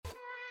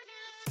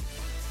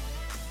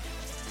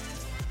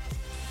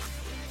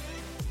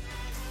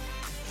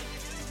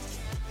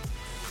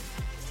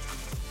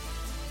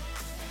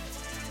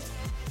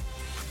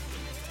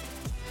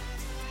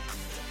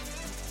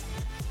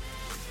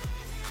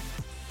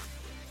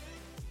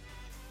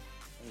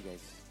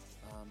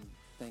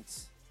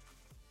Thanks.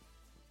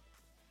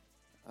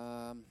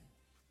 It's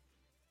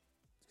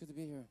good to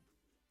be here.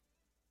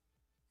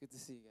 Good to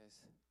see you guys.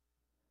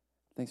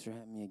 Thanks for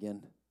having me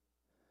again.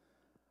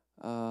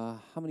 How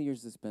many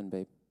years has this been,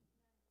 babe?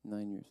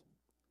 9 years.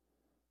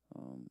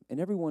 And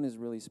everyone is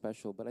really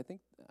special, but I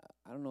think,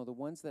 I don't know, the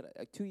ones that,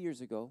 2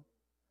 years ago,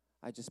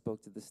 I just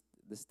spoke to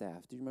the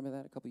staff. Do you remember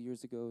that? A couple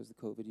years ago, it was the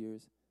COVID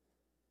years.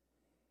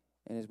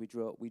 And as we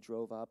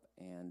drove up,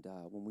 and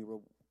when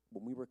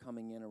we were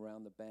coming in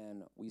around the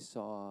bend, we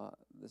saw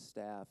the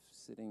staff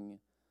sitting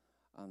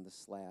on the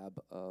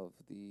slab of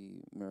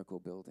the Miracle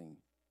Building.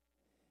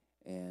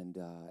 And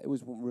it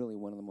was really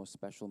one of the most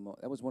special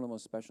that was one of the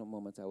most special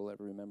moments I will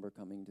ever remember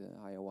coming to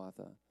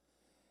Hiawatha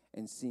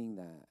and seeing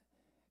that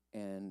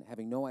and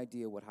having no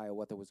idea what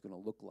Hiawatha was going to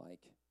look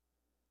like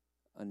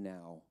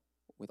now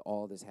with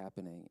all this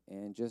happening,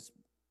 and just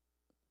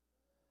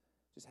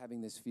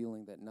having this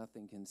feeling that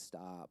nothing can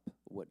stop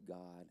what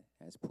God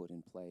has put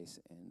in place,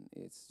 and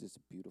it's just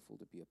beautiful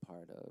to be a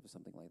part of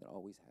something like that.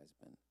 Always has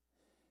been.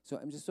 So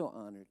I'm just so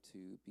honored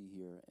to be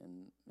here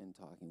and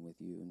talking with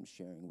you and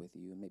sharing with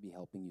you and maybe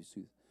helping you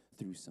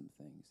through some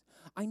things.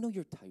 I know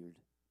you're tired.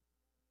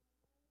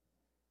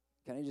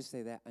 Can I just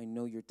say that? I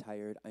know you're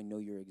tired. I know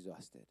you're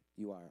exhausted.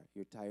 You are.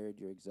 You're tired,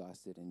 you're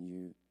exhausted, and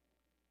you've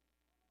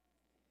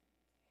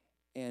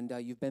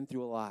been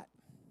through a lot.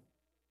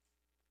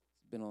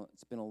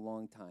 It's been a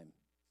long time.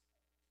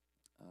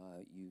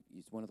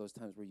 It's one of those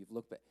times where you've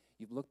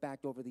looked back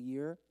over the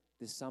year,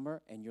 this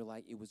summer, and you're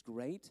like, it was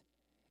great.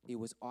 It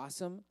was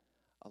awesome.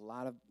 A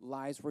lot of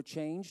lives were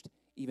changed.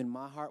 Even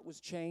my heart was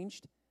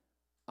changed.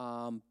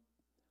 But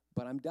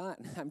I'm done.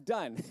 I'm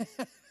done.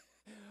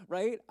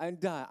 Right? I'm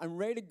done. I'm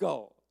ready to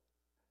go.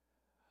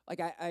 Like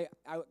a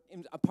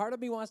part of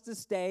me wants to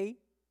stay,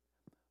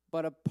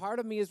 but a part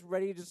of me is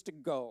ready just to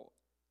go.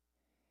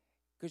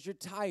 Because you're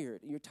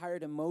tired. You're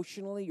tired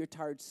emotionally. You're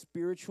tired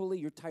spiritually.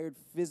 You're tired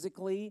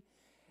physically.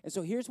 And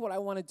so here's what I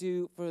want to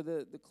do for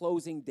the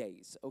closing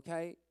days,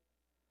 okay?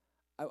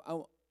 I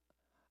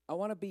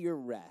want to be your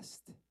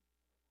rest.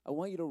 I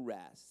want you to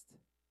rest.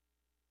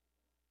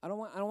 I don't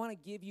want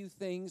to give you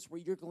things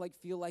where you're going to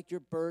feel like you're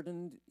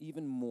burdened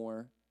even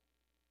more.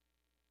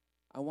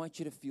 I want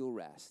you to feel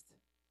rest.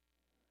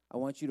 I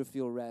want you to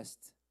feel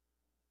rest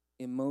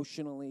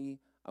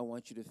emotionally. I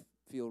want you to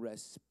feel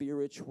rest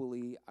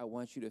spiritually. I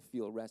want you to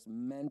feel rest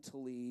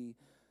mentally,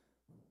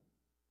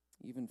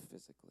 even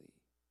physically.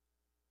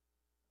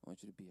 I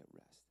want you to be at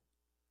rest.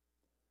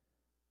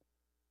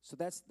 So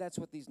that's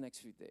what these next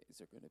few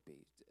days are going to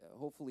be.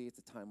 Hopefully it's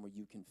a time where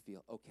you can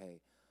feel, okay,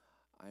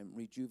 I'm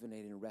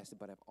rejuvenated and rested,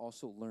 but I've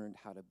also learned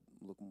how to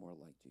look more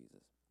like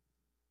Jesus.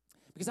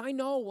 Because I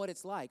know what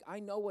it's like. I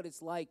know what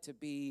it's like to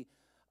be,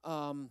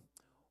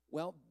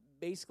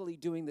 basically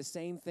doing the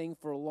same thing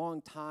for a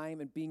long time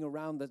and being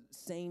around the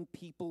same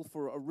people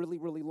for a really,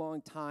 really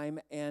long time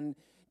and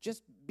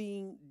just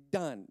being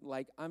done.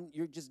 Like,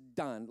 you're just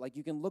done. Like,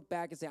 you can look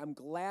back and say, I'm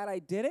glad I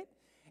did it,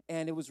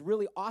 and it was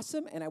really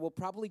awesome, and I will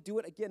probably do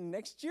it again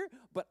next year,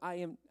 but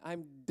I'm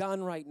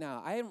done right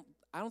now. I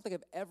don't think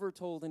I've ever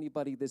told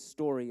anybody this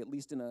story, at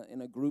least in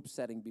a group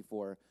setting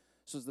before.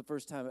 So it's the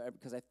first time ever,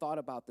 because I thought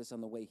about this on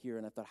the way here,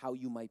 and I thought how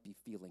you might be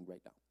feeling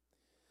right now.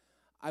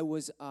 I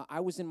was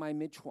in my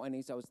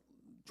mid-20s. I was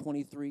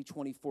 23,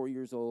 24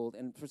 years old,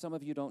 and for some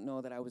of you don't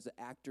know that I was an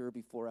actor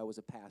before I was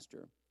a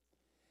pastor.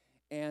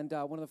 And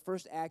one of the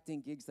first acting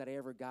gigs that I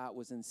ever got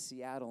was in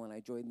Seattle, and I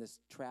joined this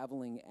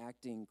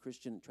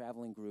Christian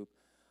traveling group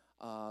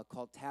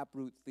called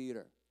Taproot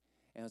Theater.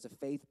 And it was a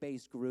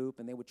faith-based group,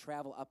 and they would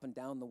travel up and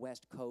down the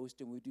West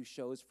Coast, and we would do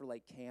shows for,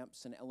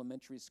 camps and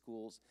elementary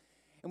schools.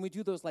 And we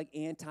do those,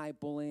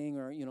 anti-bullying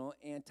or,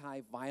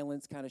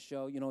 anti-violence kind of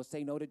show,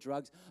 say no to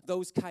drugs,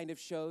 those kind of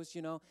shows,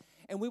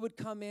 And we would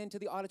come into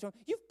the auditorium.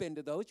 You've been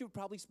to those. You would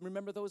probably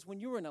remember those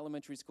when you were in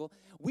elementary school.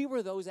 We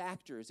were those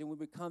actors, and we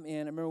would come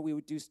in. I remember we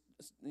would do,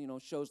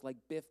 shows like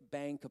Biff,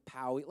 Bang,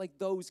 Kapow, like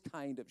those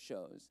kind of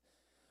shows.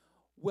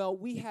 Well,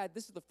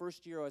 this is the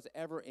first year I was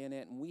ever in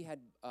it, and we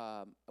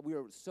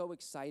were so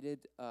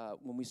excited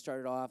when we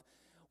started off.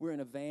 We were in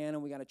a van,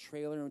 and we got a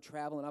trailer, and we're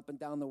traveling up and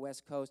down the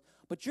West Coast.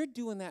 But you're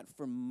doing that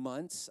for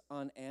months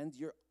on end.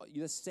 You're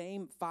the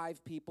same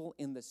 5 people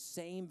in the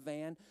same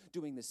van,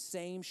 doing the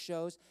same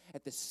shows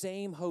at the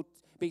same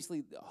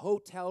basically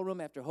hotel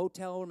room after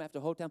hotel room after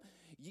hotel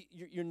room.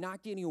 You're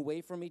not getting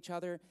away from each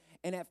other.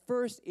 And at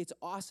first, it's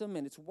awesome,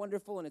 and it's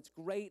wonderful, and it's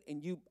great,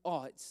 and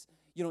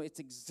it's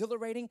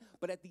exhilarating.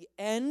 But at the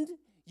end,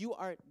 you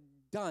are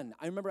done.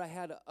 I remember I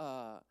had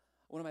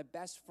one of my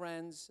best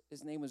friends,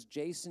 his name was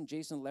Jason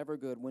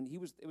Levergood.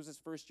 It was his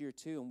first year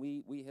too, and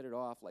we hit it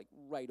off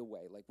right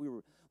away. We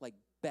were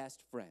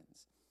best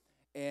friends.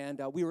 And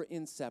we were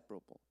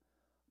inseparable.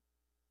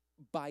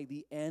 By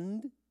the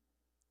end,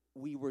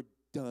 we were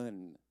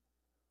done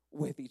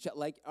with each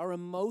other. Our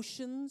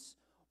emotions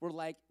were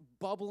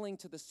bubbling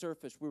to the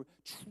surface. We were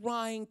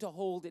trying to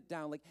hold it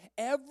down.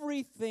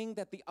 Everything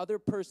that the other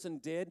person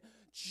did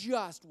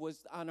just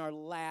was on our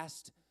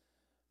last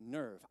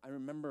nerve. I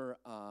remember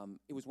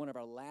it was one of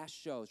our last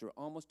shows. We were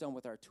almost done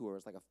with our tour. It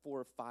was like a 4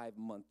 or 5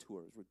 month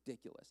tour. It was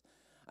ridiculous.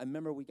 I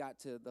remember we got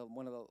to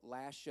one of the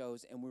last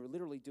shows, and we were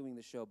literally doing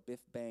the show Biff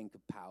Bang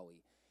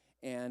Kapowie.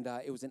 And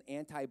it was an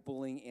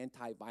anti-bullying,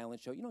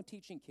 anti-violence show,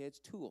 teaching kids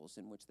tools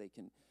in which they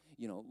can,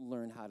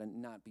 learn how to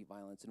not be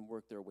violent and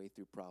work their way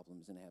through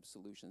problems and have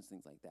solutions,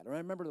 things like that. And I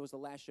remember there was the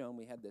last show, and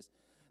we had this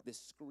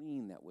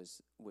screen that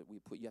was what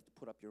you have to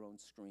put up your own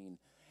screen.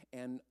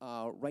 And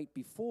right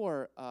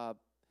before,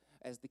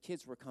 as the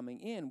kids were coming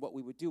in, what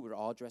we would do, we were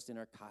all dressed in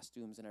our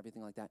costumes and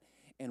everything like that,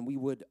 and we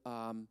would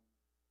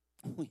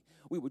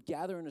we would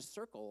gather in a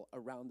circle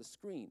around the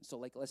screen. So,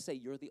 like, let's say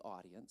you're the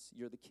audience,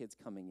 you're the kids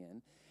coming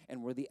in,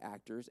 and we're the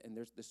actors, and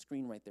there's the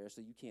screen right there,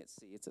 so you can't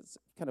see. It's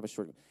kind of a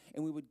short.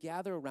 And we would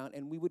gather around,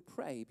 and we would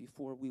pray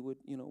before we would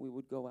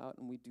go out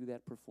and we'd do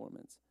that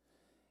performance.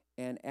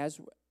 And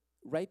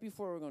right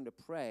before we're going to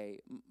pray,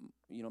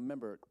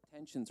 remember,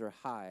 tensions are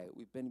high.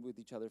 We've been with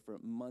each other for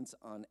months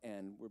on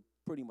end. We're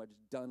pretty much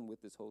done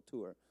with this whole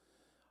tour.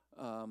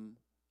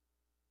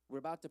 We're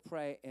about to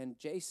pray, and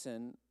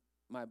Jason,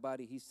 my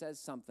buddy, he says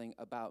something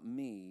about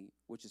me,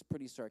 which is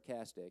pretty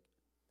sarcastic,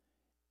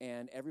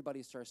 and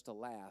everybody starts to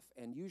laugh.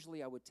 And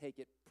usually I would take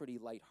it pretty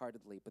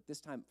lightheartedly, but this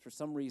time, for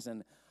some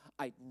reason,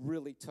 I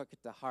really took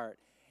it to heart.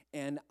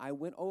 And I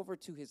went over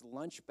to his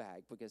lunch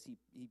bag, because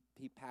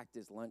he packed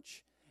his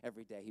lunch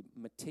every day. He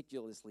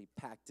meticulously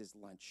packed his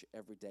lunch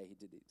every day. He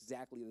did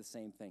exactly the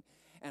same thing.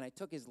 And I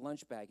took his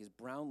lunch bag, his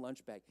brown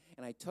lunch bag,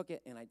 and I took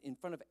it, and in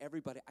front of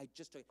everybody, I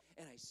just took it,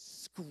 and I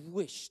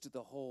squished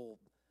the whole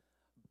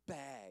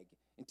bag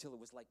until it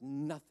was like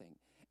nothing.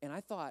 And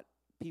I thought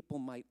people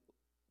might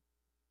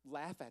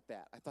laugh at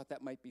that. I thought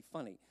that might be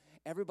funny.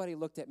 Everybody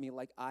looked at me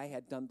like I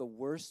had done the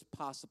worst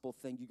possible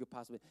thing you could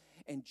possibly.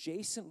 And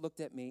Jason looked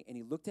at me, and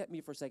he looked at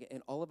me for a second,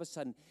 and all of a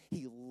sudden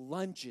he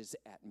lunges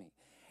at me.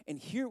 And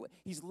here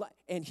he's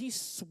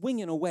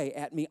swinging away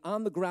at me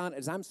on the ground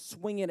as I'm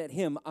swinging at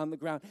him on the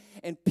ground.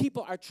 And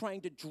people are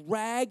trying to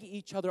drag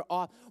each other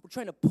off. We're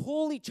trying to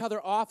pull each other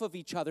off of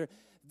each other.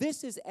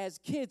 This is as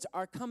kids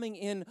are coming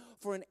in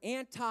for an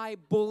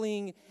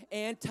anti-bullying,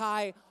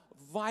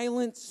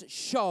 anti-violence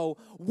show.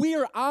 We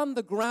are on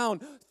the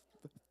ground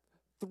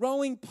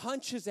throwing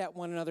punches at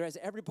one another as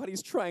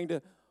everybody's trying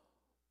to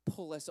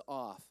pull us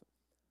off.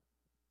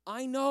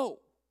 I know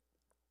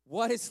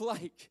what it's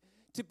like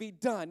to be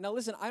done. Now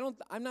listen,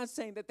 I'm not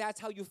saying that that's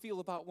how you feel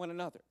about one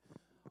another.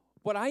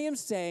 What I am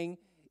saying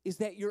is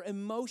that your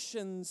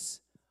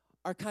emotions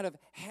are kind of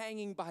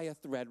hanging by a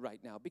thread right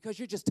now because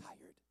you're just tired.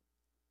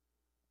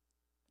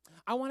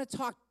 I want to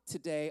talk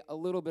today a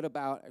little bit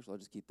about, actually I'll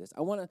just keep this.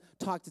 I want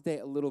to talk today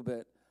a little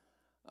bit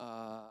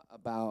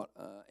about,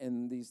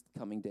 in these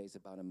coming days,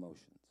 about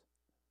emotions.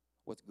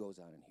 What goes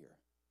on in here,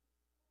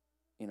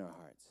 in our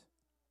hearts.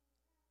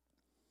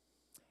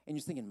 And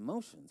you're thinking,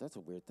 emotions, that's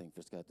a weird thing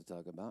for Scott to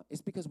talk about.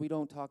 It's because we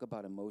don't talk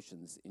about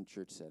emotions in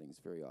church settings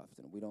very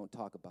often. We don't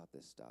talk about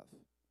this stuff.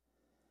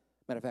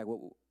 Matter of fact,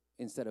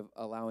 instead of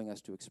allowing us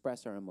to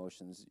express our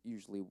emotions,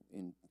 usually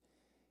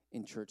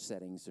in church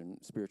settings and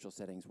spiritual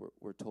settings,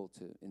 we're told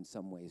to, in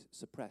some ways,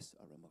 suppress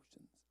our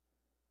emotions.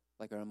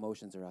 Like our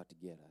emotions are out to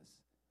get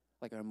us.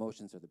 Like our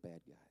emotions are the bad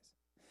guys.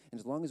 And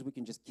as long as we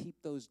can just keep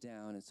those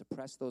down and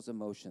suppress those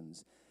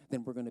emotions,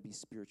 then we're going to be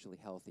spiritually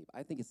healthy.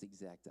 I think it's the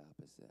exact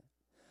opposite.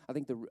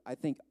 I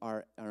think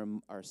our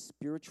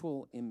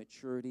spiritual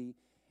immaturity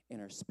and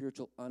our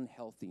spiritual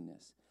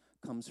unhealthiness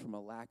comes from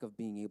a lack of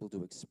being able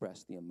to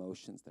express the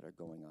emotions that are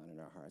going on in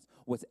our hearts,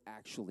 what's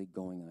actually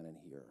going on in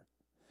here.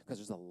 Because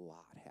there's a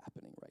lot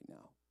happening right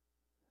now.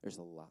 There's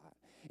a lot.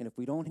 And if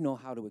we don't know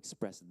how to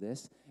express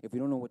this, if we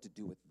don't know what to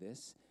do with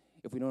this,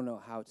 if we don't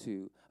know how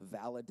to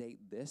validate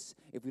this,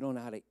 if we don't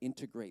know how to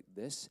integrate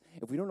this,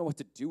 if we don't know what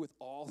to do with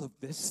all of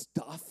this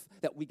stuff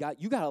that we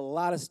got, you got a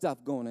lot of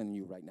stuff going on in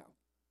you right now.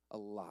 A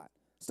lot.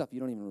 Stuff you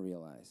don't even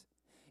realize.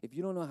 If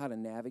you don't know how to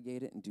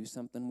navigate it and do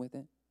something with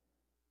it,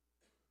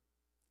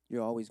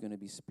 you're always going to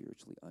be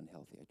spiritually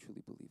unhealthy. I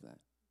truly believe that.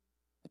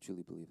 I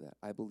truly believe that.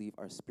 I believe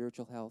our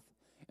spiritual health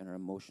and our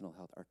emotional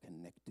health are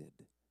connected.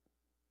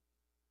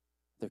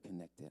 They're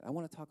connected. I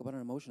want to talk about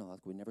our emotional health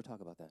because we never talk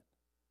about that.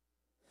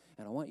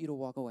 And I want you to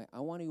walk away.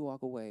 I want you to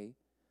walk away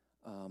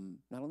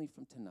not only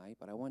from tonight,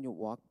 but I want you to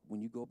walk,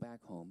 when you go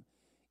back home,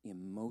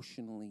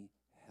 emotionally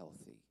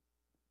healthy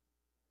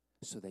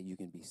so that you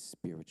can be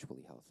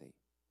spiritually healthy.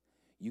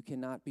 You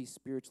cannot be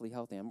spiritually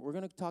healthy. We're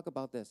going to talk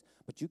about this,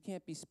 but you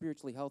can't be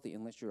spiritually healthy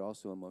unless you're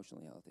also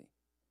emotionally healthy.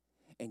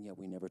 And yet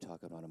we never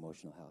talk about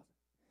emotional health.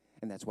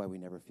 And that's why we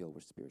never feel we're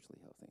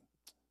spiritually healthy.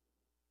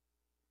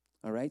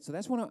 All right? So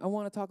that's what I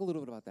want to talk a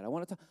little bit about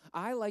that.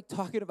 I like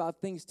talking about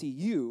things to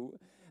you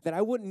that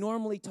I wouldn't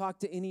normally talk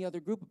to any other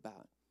group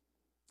about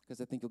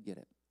because I think you'll get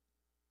it.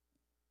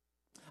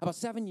 About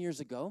 7 years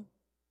ago,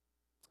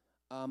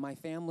 my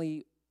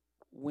family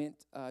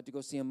went to go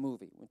see a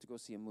movie.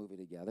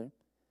 Together.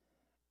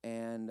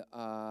 And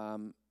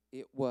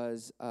it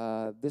was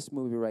this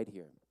movie right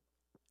here,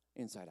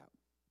 Inside Out.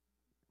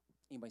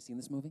 Anybody seen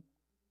this movie?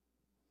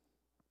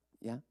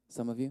 Yeah?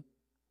 Some of you?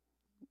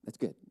 That's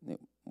good.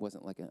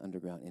 wasn't like an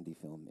underground indie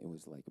film. It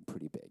was like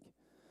pretty big.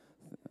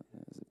 It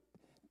was a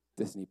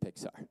Disney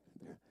Pixar.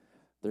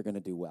 They're going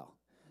to do well.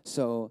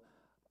 So,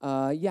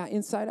 yeah,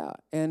 Inside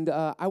Out. And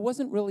I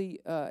wasn't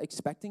really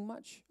expecting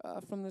much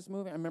from this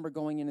movie. I remember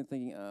going in and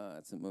thinking,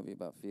 it's a movie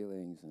about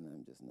feelings, and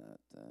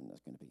I'm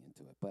not going to be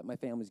into it. But my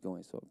family's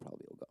going, so I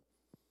probably will go.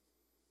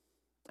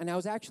 And I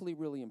was actually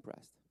really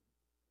impressed.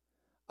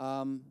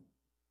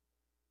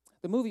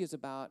 The movie is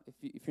about,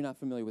 if you're not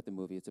familiar with the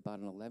movie, it's about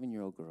an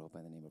 11-year-old girl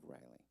by the name of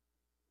Riley.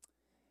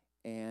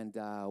 And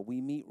we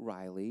meet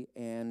Riley,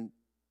 and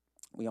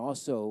we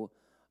also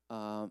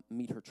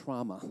meet her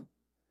trauma,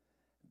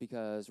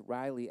 because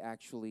Riley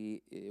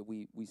actually,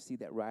 we see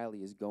that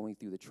Riley is going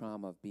through the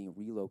trauma of being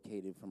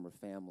relocated from her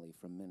family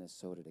from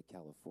Minnesota to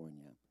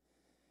California,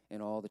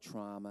 and all the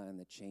trauma and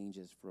the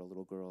changes for a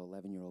little girl,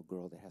 11-year-old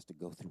girl that has to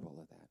go through all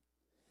of that.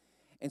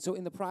 And so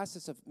in the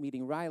process of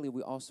meeting Riley,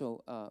 we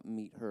also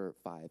meet her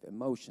 5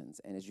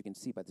 emotions. And as you can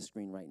see by the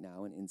screen right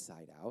now in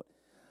Inside Out,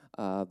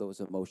 those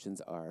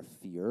emotions are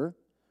fear,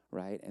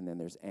 right? And then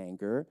there's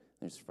anger,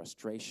 there's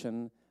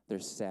frustration,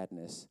 there's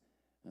sadness,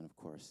 and of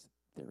course,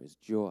 there is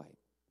joy.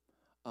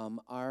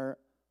 Our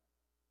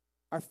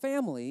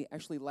family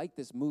actually liked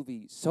this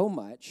movie so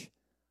much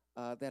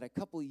that a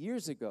couple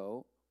years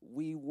ago,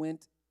 we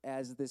went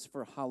as this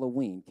for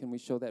Halloween. Can we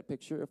show that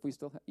picture if we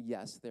still have?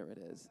 Yes, there it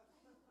is.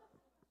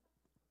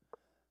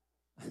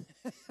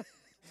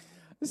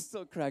 I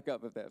still crack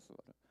up at that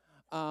photo.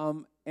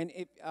 And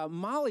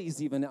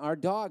Molly's even, our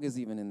dog is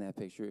even in that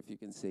picture, if you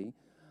can see.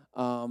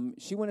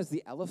 She went as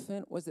the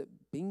elephant. Was it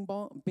Bing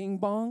Bong? Bing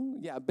Bong?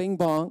 Yeah, Bing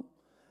Bong.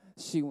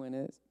 She went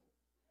as.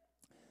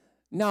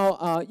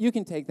 Now, you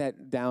can take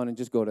that down and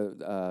just go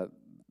to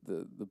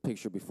the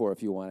picture before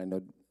if you want. I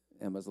know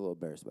Emma's a little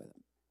embarrassed by that.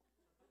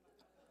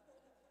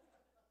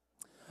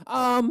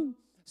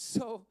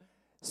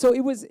 So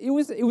it was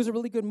a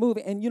really good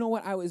movie, and you know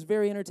what? I was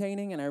very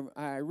entertaining, and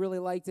I really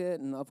liked it.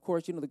 And of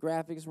course, the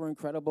graphics were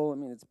incredible. I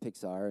mean, it's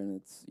Pixar and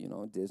it's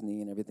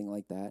Disney and everything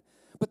like that.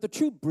 But the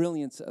true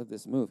brilliance of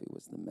this movie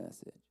was the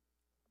message.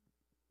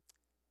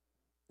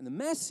 And the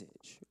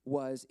message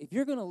was, if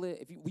you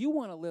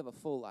want to live a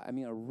full life,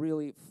 a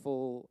really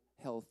full,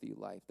 healthy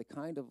life, the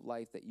kind of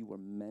life that you were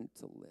meant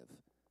to live,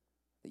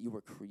 that you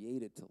were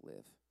created to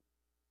live,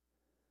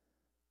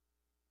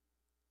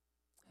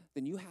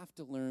 then you have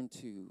to learn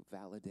to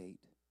validate,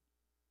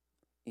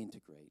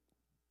 integrate,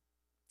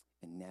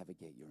 and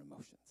navigate your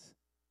emotions.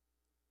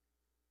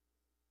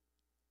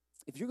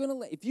 If you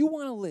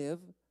want to live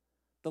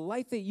the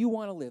life that you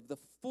want to live, the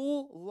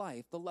full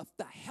life,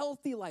 the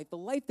healthy life, the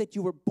life that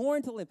you were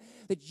born to live,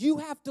 that you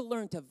have to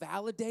learn to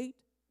validate,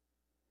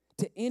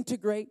 to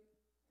integrate,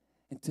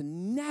 and to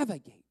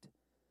navigate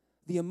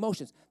the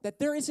emotions. That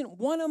there isn't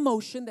one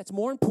emotion that's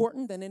more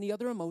important than any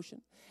other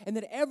emotion, and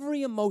that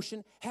every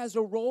emotion has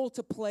a role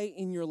to play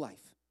in your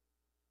life.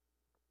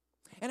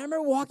 And I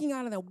remember walking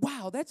out of that,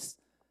 wow, that's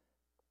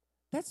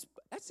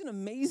an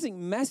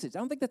amazing message. I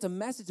don't think that's a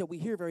message that we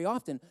hear very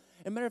often.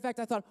 As a matter of fact,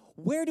 I thought,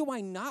 where do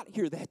I not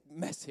hear that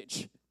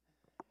message?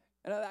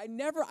 And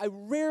I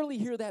rarely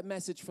hear that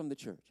message from the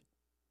church.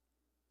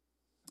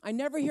 I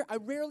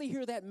rarely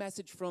hear that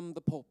message from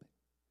the pulpit.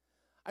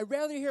 I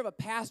rarely hear of a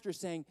pastor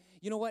saying,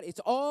 you know what,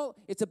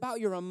 it's about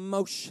your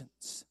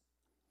emotions.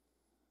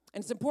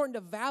 And it's important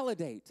to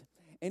validate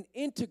and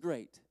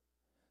integrate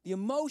the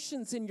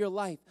emotions in your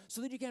life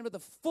so that you can have the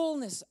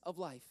fullness of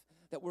life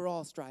that we're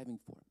all striving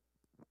for.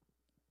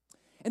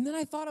 And then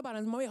I thought about it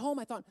on my way home.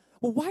 I thought,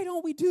 well, why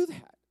don't we do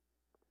that?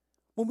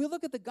 When we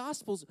look at the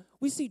Gospels,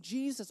 we see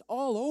Jesus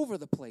all over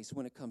the place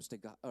when it comes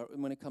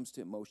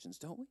to emotions,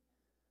 don't we?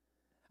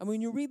 I mean,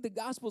 when you read the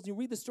Gospels, you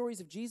read the stories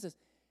of Jesus,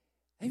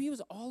 maybe he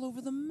was all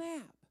over the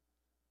map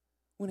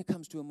when it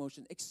comes to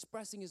emotion,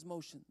 expressing his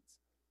emotions.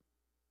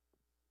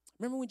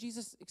 Remember when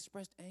Jesus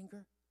expressed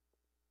anger?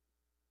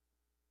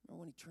 Remember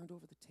when he turned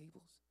over the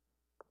tables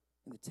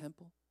in the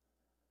temple?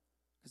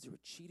 Because they were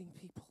cheating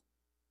people.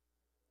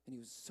 And he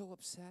was so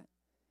upset.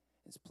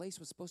 His place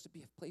was supposed to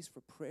be a place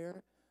for prayer.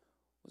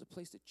 It was a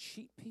place to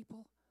cheat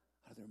people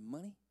out of their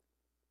money.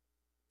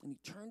 And he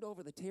turned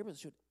over the tables and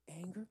showed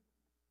anger.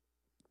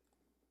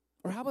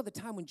 Or how about the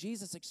time when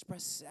Jesus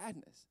expressed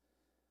sadness?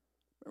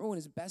 Remember when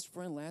his best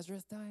friend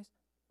Lazarus dies?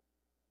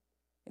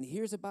 And he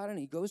hears about it and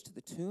he goes to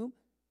the tomb.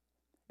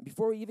 And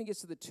before he even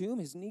gets to the tomb,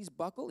 his knees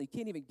buckle. He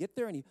can't even get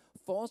there and he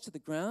falls to the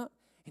ground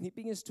and he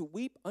begins to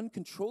weep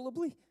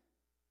uncontrollably.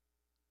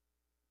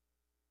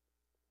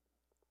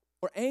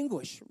 Or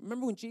anguish.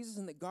 Remember when Jesus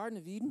in the Garden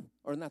of Eden?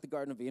 Or not the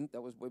Garden of Eden,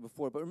 that was way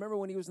before. But remember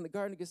when he was in the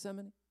Garden of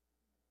Gethsemane?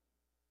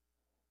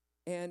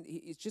 And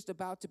he's just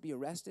about to be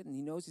arrested and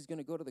he knows he's going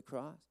to go to the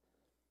cross.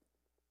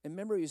 And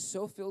remember, he was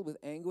so filled with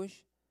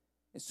anguish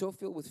and so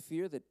filled with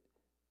fear that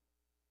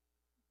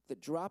the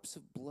drops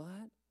of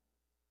blood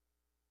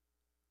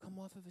come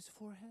off of his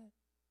forehead.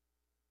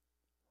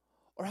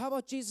 Or how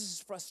about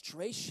Jesus'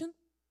 frustration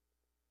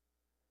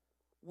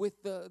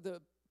with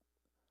the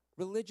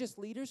religious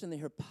leaders and the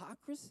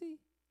hypocrisy?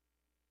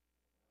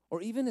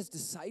 Or even his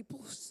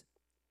disciples,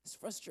 his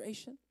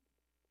frustration?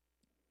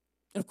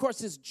 And of course,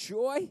 his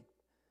joy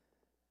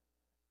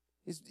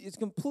His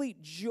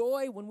complete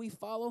joy when we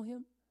follow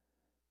him.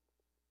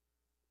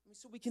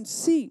 So we can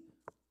see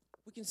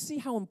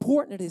how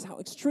important it is, how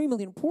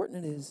extremely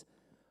important it is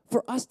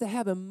for us to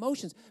have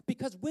emotions.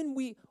 Because when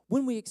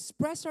we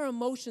express our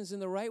emotions in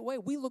the right way,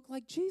 we look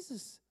like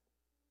Jesus.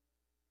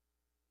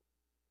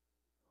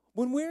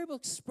 When we're able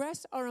to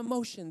express our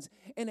emotions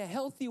in a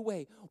healthy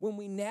way, when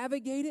we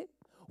navigate it,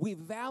 we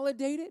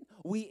validate it,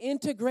 we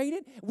integrate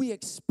it, we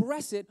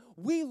express it,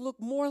 we look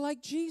more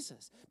like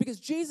Jesus. Because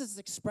Jesus is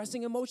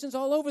expressing emotions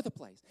all over the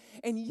place.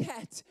 And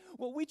yet,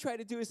 what we try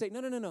to do is say,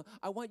 no,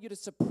 I want you to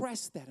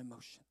suppress that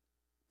emotion.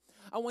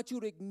 I want you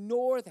to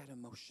ignore that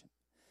emotion.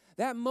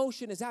 That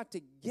emotion is out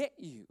to get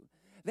you.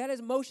 That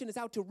emotion is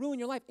out to ruin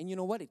your life. And you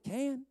know what? It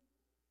can.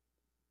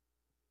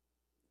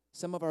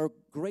 Some of our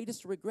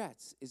greatest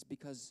regrets is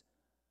because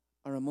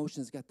our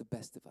emotions got the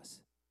best of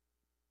us.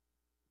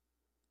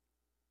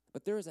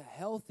 But there is a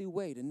healthy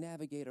way to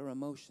navigate our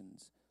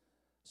emotions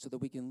so that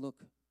we can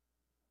look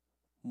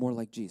more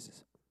like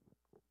Jesus.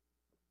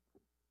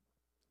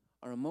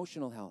 Our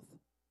emotional health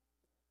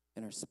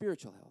and our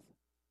spiritual health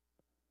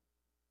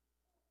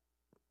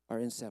are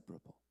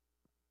inseparable.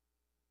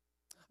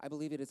 I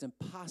believe it is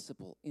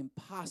impossible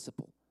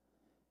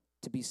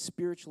to be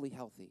spiritually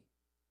healthy.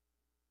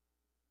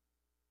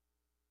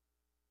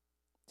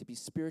 To be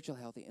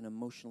spiritually healthy and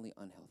emotionally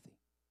unhealthy.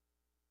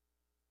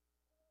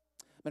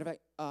 Matter of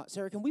fact,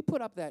 Sarah, can we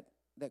put up that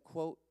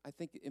quote? I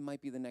think it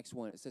might be the next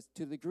one. It says,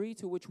 to the degree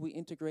to which we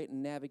integrate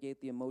and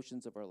navigate the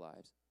emotions of our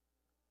lives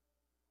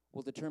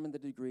will determine the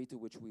degree to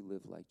which we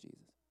live like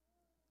Jesus.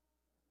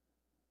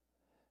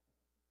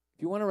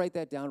 If you want to write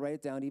that down, write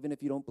it down even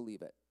if you don't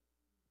believe it.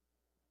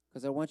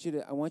 Because I want you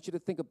to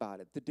think about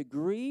it. The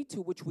degree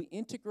to which we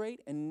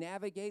integrate and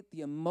navigate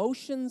the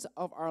emotions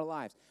of our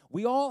lives.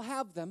 We all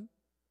have them.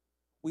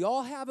 We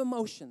all have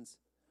emotions.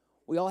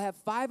 We all have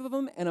 5 of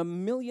them and a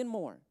million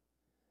more.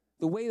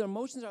 The way our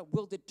emotions are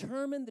will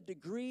determine the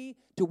degree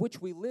to which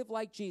we live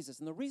like Jesus.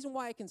 And the reason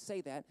why I can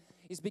say that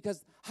is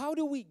because how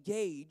do we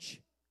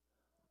gauge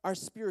our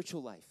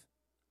spiritual life?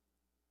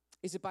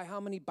 Is it by how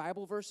many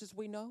Bible verses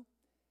we know?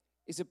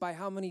 Is it by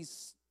how many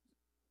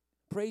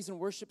praise and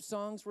worship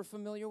songs we're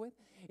familiar with?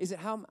 Is it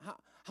how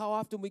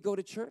often we go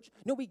to church?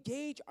 No, we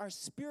gauge our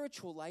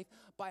spiritual life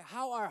by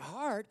how our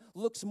heart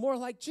looks more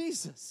like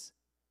Jesus.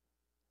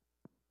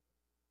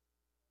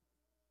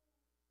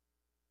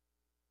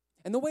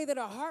 And the way that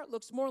our heart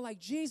looks more like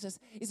Jesus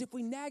is if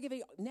we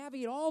navigate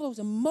all those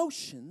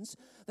emotions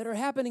that are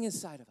happening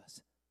inside of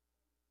us.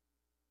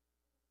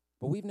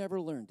 But we've never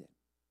learned it.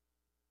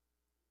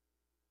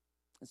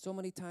 And so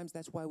many times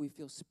that's why we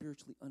feel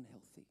spiritually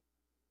unhealthy.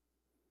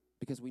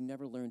 Because we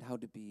never learned how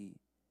to be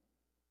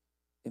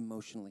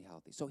emotionally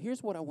healthy. So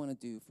here's what I want to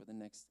do for the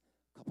next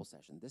couple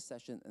sessions, this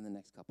session and the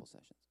next couple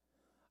sessions.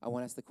 I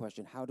want to ask the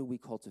question, how do we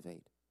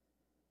cultivate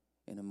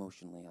an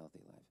emotionally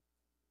healthy life?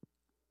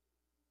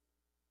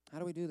 How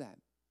do we do that?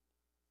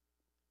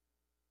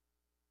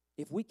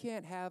 If we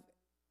can't have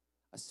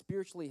a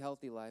spiritually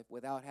healthy life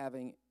without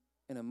having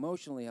an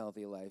emotionally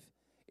healthy life,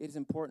 it is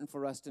important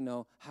for us to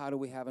know, how do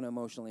we have an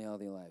emotionally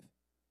healthy life?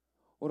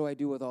 What do I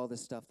do with all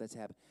this stuff that's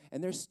happening?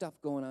 And there's stuff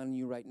going on in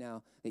you right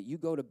now that you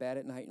go to bed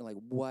at night and you're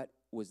like, what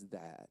was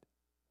that?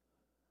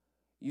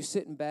 You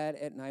sit in bed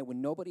at night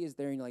when nobody is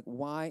there and you're like,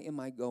 why am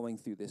I going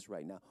through this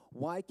right now?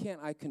 Why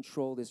can't I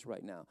control this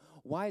right now?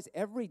 Why is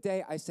every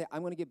day I say, I'm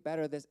going to get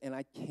better at this and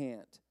I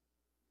can't?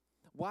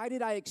 Why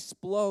did I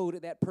explode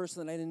at that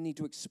person that I didn't need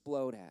to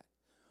explode at?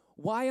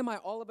 Why am I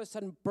all of a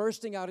sudden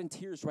bursting out in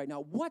tears right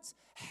now? What's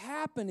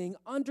happening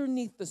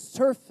underneath the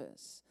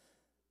surface?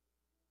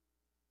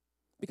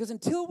 Because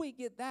until we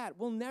get that,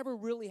 we'll never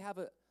really have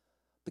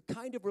the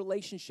kind of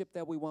relationship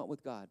that we want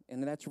with God.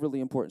 And that's really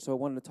important. So I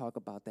wanted to talk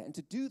about that. And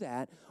to do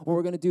that, what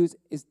we're going to do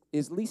is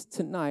at least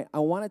tonight, I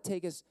want to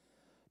take us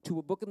to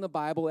a book in the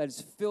Bible that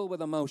is filled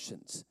with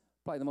emotions.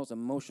 Probably the most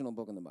emotional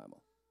book in the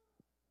Bible.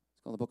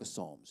 It's called the book of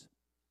Psalms.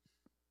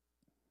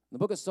 The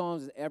book of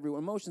Psalms is everywhere.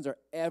 Emotions are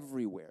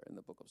everywhere in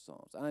the book of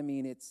Psalms. I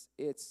mean, it's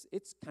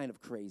kind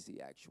of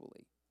crazy,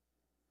 actually.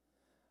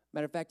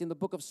 Matter of fact, in the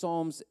book of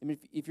Psalms, I mean,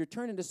 if you're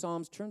turning to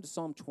Psalms, turn to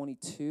Psalm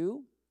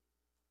 22,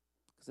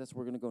 because that's where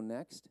we're going to go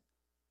next.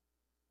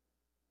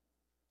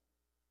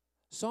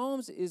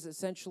 Psalms is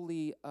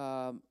essentially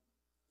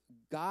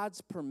God's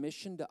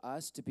permission to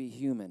us to be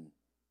human.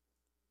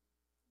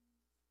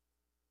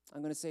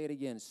 I'm going to say it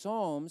again.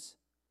 Psalms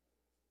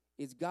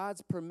is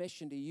God's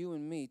permission to you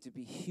and me to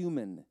be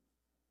human,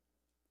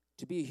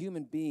 to be a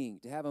human being,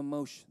 to have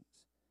emotions,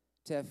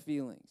 to have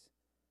feelings,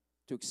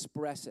 to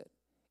express it,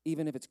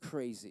 even if it's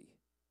crazy.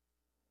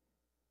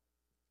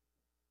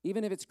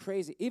 Even if it's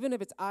crazy, even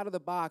if it's out of the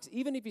box,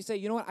 even if you say,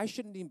 you know what, I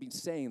shouldn't even be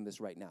saying this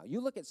right now.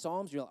 You look at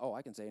Psalms, you're like, oh,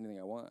 I can say anything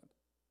I want.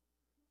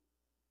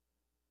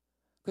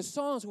 Because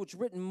Psalms, which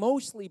were written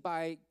mostly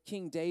by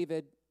King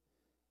David,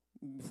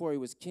 before he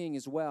was king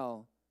as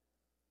well,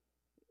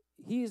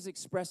 he is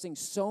expressing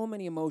so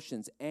many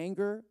emotions: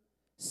 anger,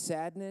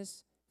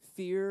 sadness,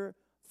 fear,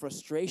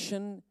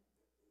 frustration,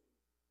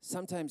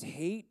 sometimes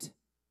hate.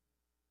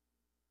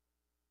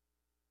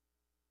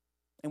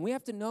 And we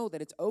have to know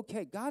that it's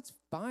okay. God's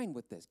fine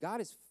with this.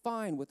 God is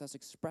fine with us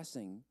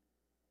expressing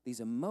these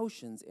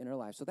emotions in our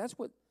life. So that's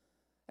what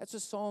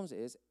Psalms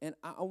is. And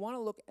I want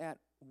to look at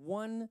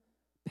one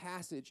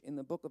passage in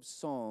the book of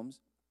Psalms,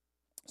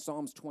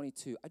 Psalms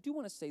 22. I do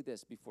want to say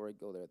this before I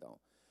go there, though.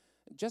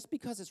 Just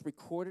because it's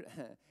recorded,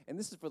 and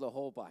this is for the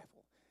whole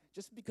Bible,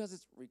 just because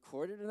it's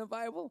recorded in the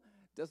Bible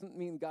doesn't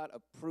mean God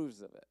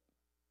approves of it.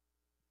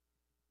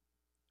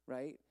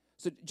 Right?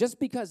 So just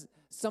because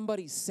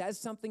somebody says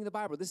something in the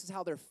Bible, this is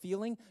how they're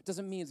feeling,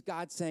 doesn't mean it's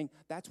God saying,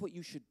 that's what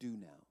you should do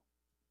now.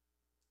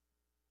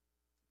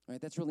 Right?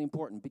 That's really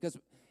important, because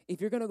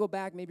if you're going to go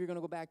back, maybe you're going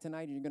to go back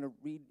tonight and you're going to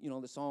read,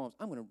 the Psalms.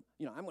 I'm going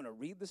to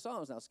read the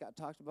Psalms. Now, Scott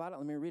talked about it.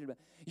 Let me read it.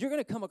 You're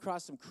going to come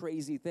across some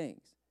crazy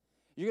things.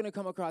 You're going to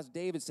come across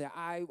David say,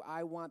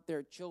 I want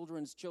their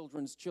children's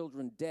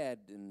children dead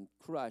and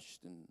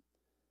crushed.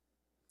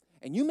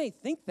 And you may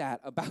think that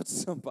about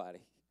somebody.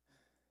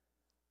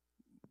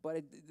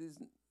 But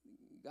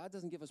God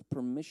doesn't give us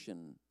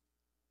permission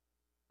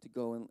to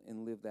go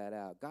and live that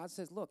out. God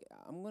says, look,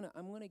 I'm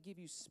gonna give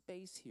you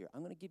space here.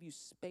 I'm going to give you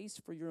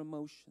space for your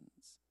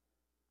emotions.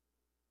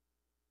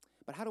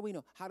 But how do we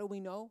know? How do we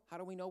know? How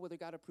do we know whether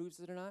God approves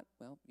it or not?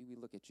 Well, we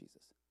look at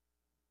Jesus.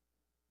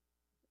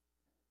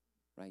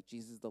 Right?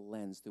 Jesus is the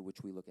lens through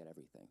which we look at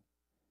everything.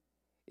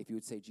 If you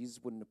would say Jesus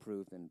wouldn't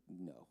approve, then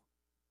no.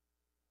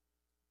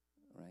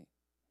 Right?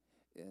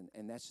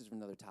 And that's just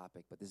another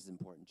topic, but this is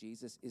important.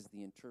 Jesus is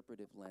the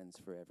interpretive lens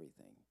for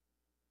everything.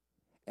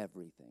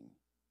 Everything.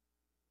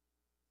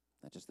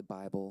 Not just the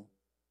Bible,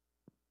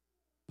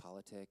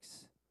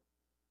 politics,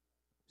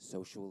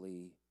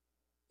 socially.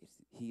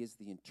 He is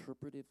the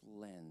interpretive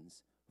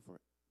lens for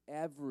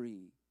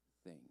everything.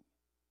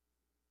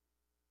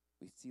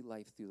 We see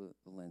life through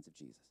the lens of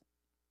Jesus.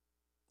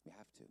 We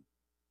have to.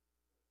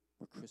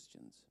 We're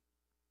Christians,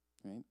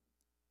 right?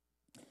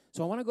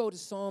 So I want to go to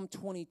Psalm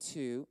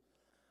 22.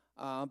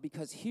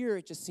 Because here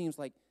it just seems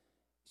like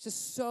it's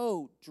just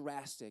so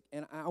drastic.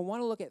 And I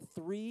want to look at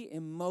three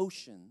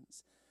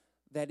emotions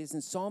that is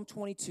in Psalm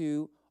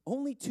 22.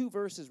 Only two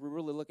verses we're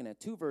really looking at.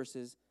 Two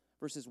verses,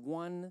 verses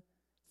 1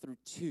 through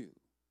 2.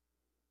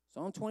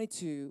 Psalm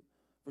 22,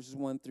 verses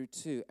 1 through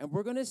 2. And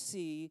we're going to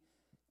see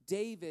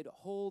David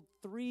hold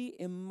three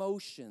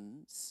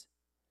emotions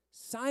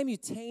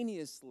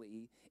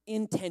simultaneously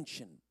in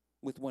tension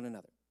with one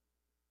another.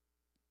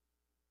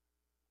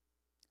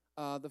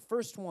 The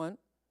first one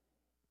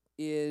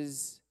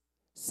is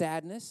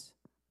sadness.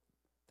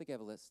 I think I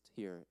have a list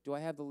here. Do I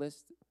have the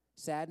list?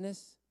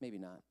 Sadness? Maybe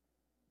not.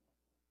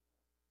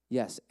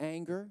 Yes,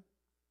 anger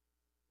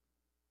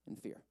and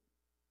fear.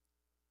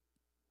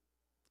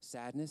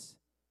 Sadness,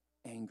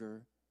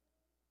 anger,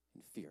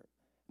 and fear.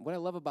 And what I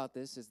love about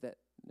this is that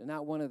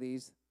not one of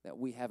these that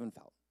we haven't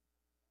felt.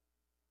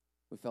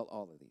 We felt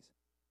all of these.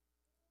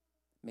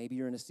 Maybe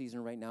you're in a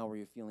season right now where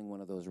you're feeling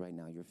one of those right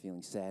now. You're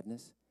feeling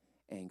sadness,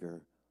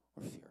 anger,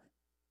 or fear.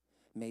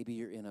 Maybe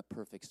you're in a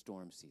perfect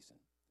storm season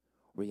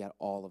where you got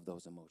all of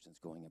those emotions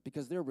going up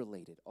because they're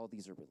related. All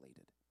these are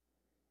related.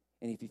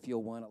 And if you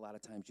feel one, a lot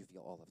of times you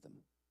feel all of them.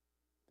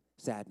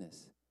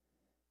 Sadness,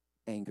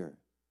 anger,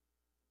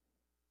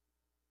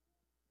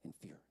 and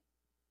fear.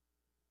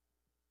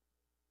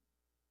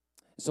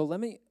 So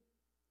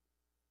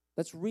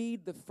let's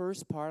read the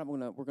first part. I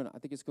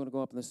think it's going to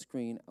go up on the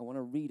screen. I want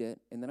to read it,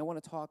 and then I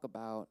want to talk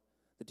about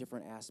the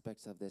different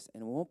aspects of this.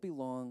 And it won't be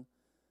long.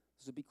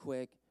 This will be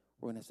quick.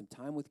 We're going to have some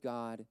time with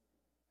God,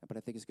 but I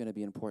think it's going to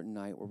be an important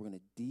night where we're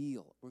going to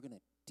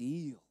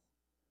deal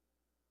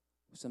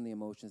with some of the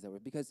emotions that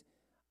were, because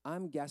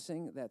I'm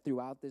guessing that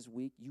throughout this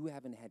week, you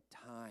haven't had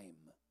time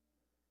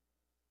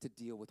to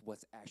deal with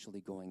what's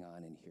actually going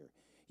on in here.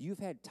 You've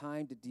had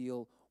time to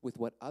deal with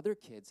what other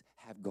kids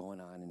have going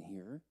on in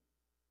here.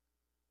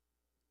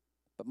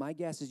 But my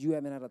guess is you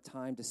haven't had a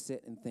time to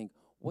sit and think,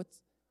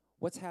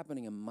 what's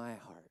happening in my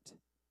heart?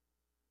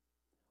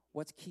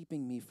 What's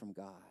keeping me from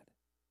God?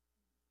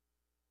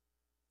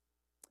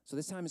 So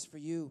this time is for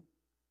you.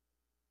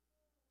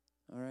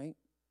 All right?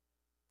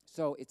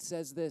 So it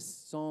says this,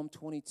 Psalm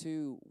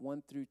 22,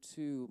 1 through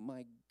 2,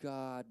 my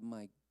God,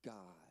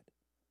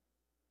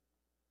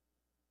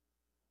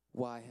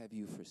 why have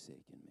you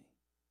forsaken me?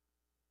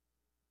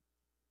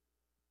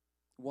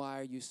 Why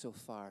are you so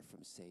far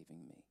from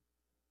saving me?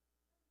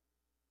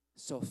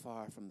 So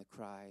far from the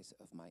cries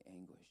of my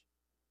anguish.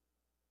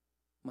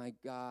 My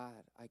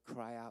God, I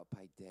cry out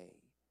by day,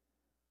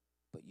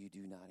 but you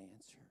do not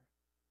answer.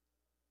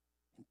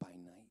 And by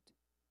night,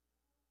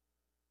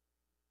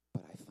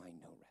 but I find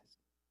no rest.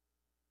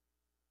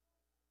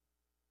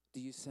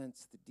 Do you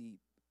sense the deep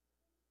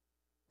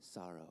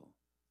sorrow,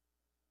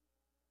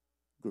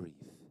 grief,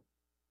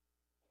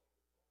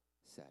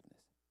 sadness?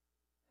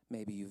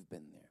 Maybe you've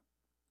been there.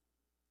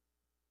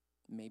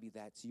 Maybe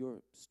that's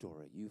your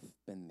story. You've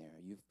been there.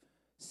 You've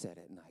said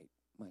at night,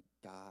 my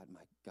God,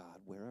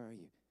 where are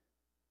you?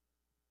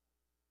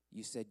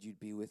 You said you'd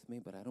be with me,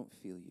 but I don't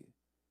feel you.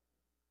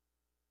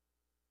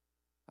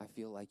 I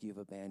feel like you've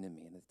abandoned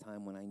me. And at the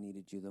time when I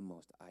needed you the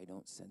most, I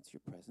don't sense your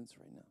presence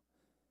right now.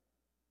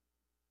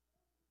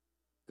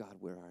 God,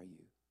 where are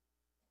you?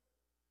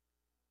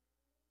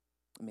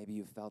 Maybe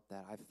you felt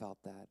that. I felt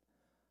that.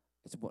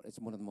 It's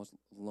one of the most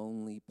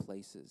lonely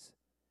places.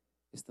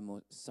 It's the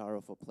most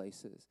sorrowful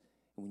places.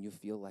 And when you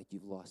feel like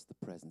you've lost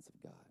the presence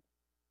of God.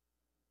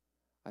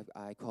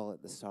 I call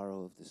it the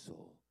sorrow of the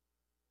soul.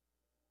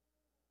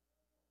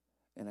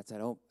 And it's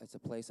a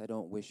place I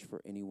don't wish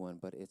for anyone,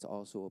 but it's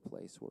also a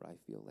place where I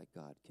feel like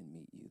God can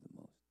meet you the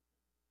most.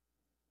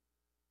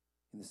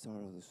 In the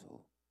sorrow of the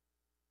soul.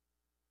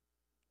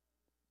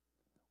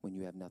 When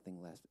you have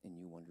nothing left and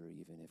you wonder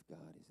even if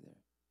God is there.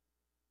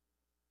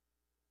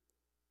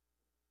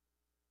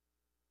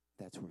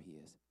 That's where he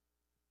is.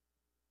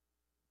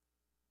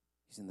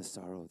 He's in the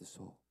sorrow of the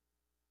soul.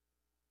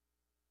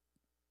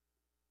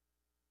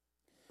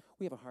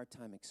 We have a hard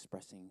time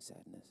expressing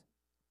sadness,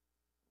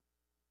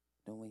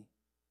 don't we?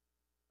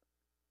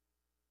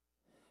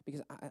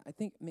 Because I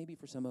think maybe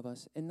for some of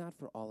us, and not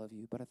for all of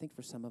you, but I think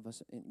for some of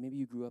us, and maybe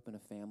you grew up in a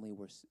family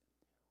where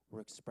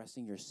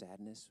expressing your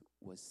sadness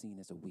was seen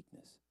as a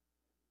weakness.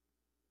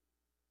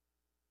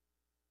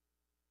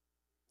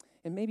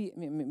 And maybe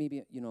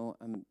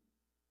I'm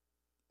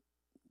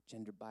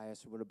gender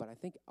biased or whatever, but I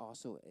think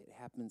also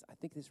I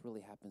think this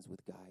really happens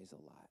with guys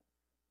a lot.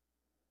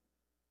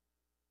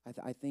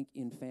 I think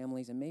in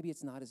families, and maybe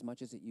it's not as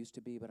much as it used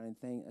to be, but I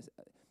think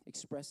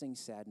expressing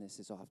sadness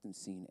is often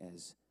seen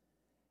as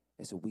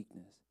a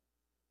weakness.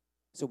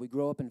 So we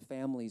grow up in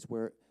families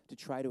where to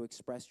try to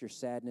express your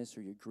sadness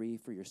or your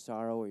grief or your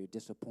sorrow or your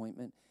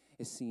disappointment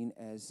is seen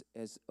as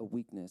a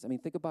weakness. I mean,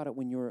 think about it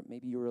when you're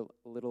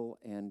little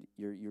and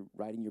you're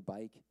riding your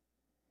bike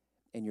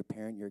and your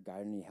parent, you're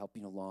guiding, you're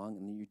helping along,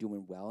 and you're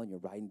doing well, and you're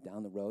riding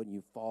down the road, and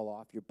you fall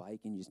off your bike,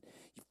 and you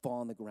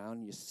fall on the ground,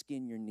 and you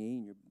skin your knee,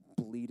 and you're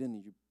bleeding,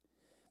 and you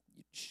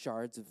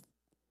shards of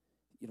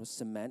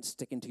cement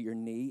sticking to your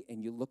knee,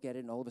 and you look at it,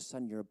 and all of a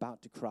sudden you're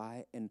about to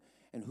cry, and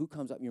who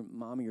comes up? Your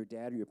mom or your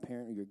dad or your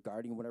parent or your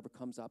guardian, whatever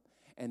comes up,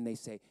 and they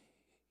say,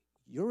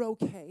 "You're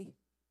okay."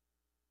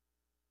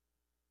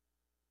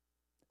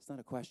 It's not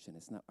a question.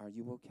 It's not, "Are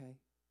you okay?"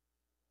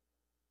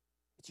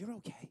 It's, "You're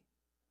okay.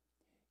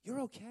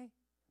 You're okay.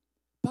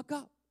 Buck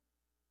up.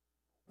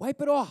 Wipe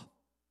it off.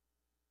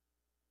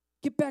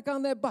 Get back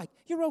on that bike.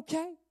 You're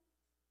okay.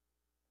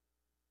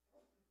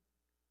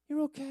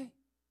 You're okay."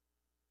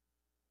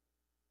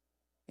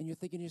 And you're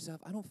thinking to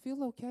yourself, "I don't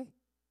feel okay.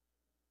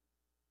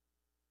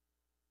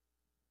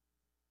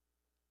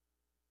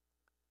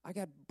 I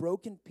got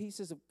broken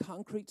pieces of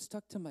concrete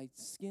stuck to my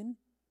skin.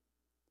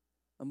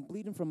 I'm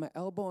bleeding from my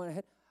elbow and my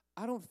head.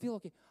 I don't feel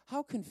okay."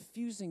 How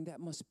confusing that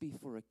must be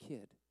for a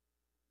kid.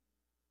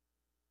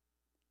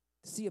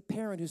 To see a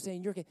parent who's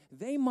saying, "You're okay."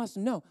 They must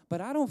know,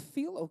 but I don't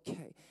feel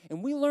okay.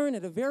 And we learn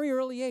at a very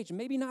early age,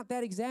 maybe not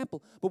that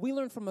example, but we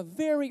learn from a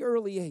very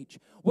early age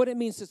what it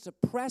means to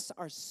suppress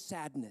our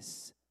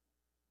sadness.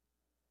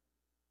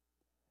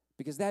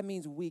 Because that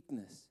means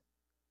weakness.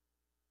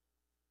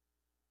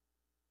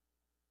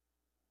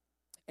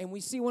 And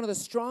we see one of the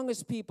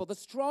strongest people, the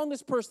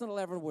strongest person that'll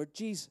ever word,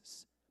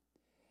 Jesus,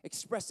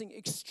 expressing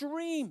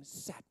extreme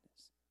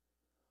sadness,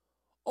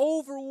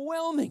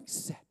 overwhelming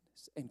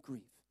sadness and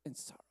grief and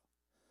sorrow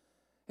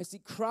as he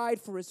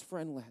cried for his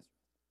friend Lazarus.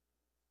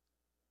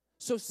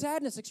 So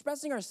sadness,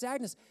 expressing our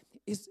sadness,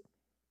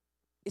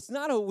 it's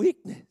not a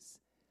weakness.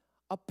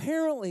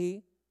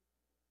 Apparently,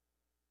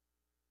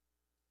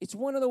 it's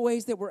one of the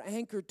ways that we're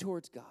anchored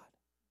towards God.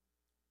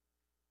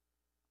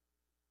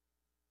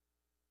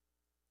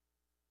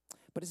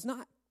 But it's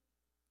not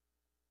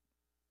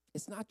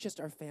just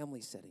our family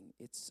setting,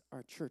 it's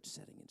our church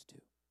settings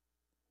too.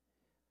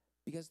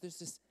 Because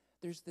there's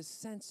this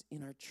sense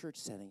in our church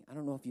setting. I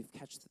don't know if you've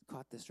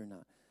caught this or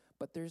not,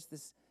 but there's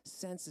this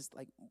sense, is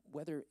like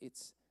whether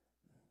it's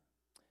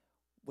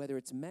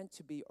meant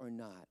to be or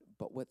not,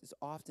 but what is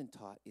often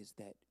taught is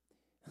that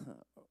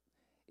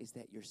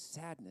your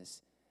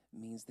sadness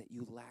means that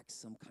you lack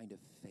some kind of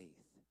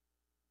faith.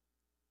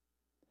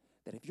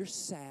 That if you're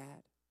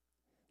sad,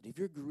 that if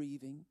you're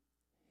grieving,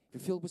 if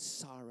you're filled with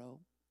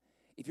sorrow,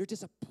 if you're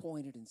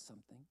disappointed in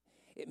something,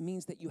 it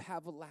means that you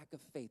have a lack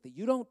of faith, that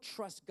you don't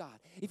trust God.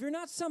 If you're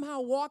not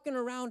somehow walking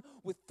around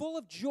with full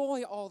of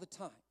joy all the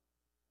time,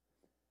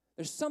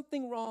 there's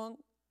something wrong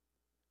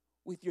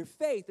with your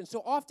faith. And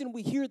so often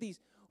we hear these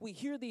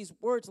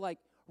words like,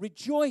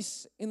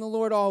 "Rejoice in the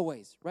Lord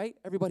always," right?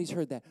 Everybody's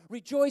heard that.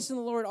 "Rejoice in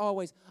the Lord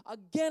always.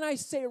 Again I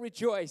say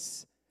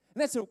rejoice."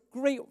 And that's a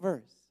great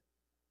verse.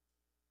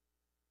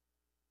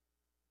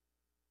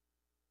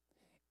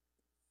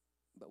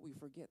 But we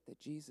forget that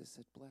Jesus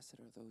said, "Blessed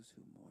are those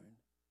who mourn,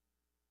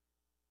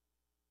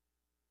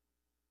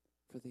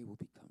 for they will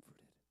be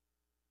comforted."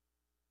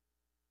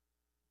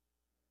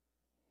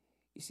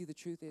 You see, the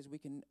truth is we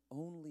can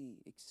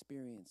only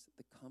experience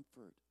the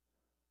comfort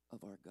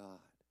of our God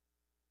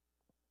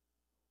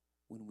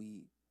when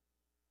we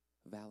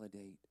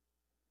validate,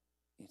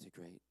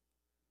 integrate,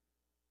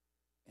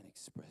 and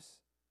express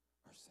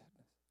our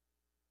sadness.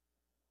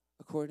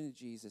 According to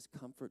Jesus,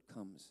 comfort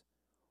comes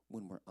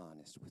when we're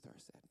honest with our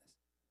sadness,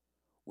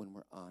 when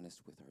we're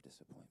honest with our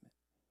disappointment,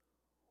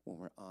 when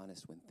we're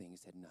honest when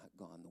things had not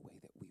gone the way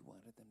that we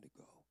wanted them to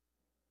go.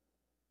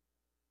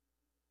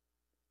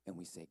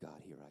 we say, God,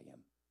 here I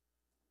am.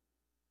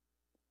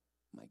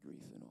 My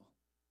grief and all.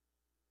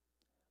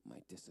 My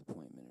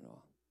disappointment and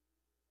all.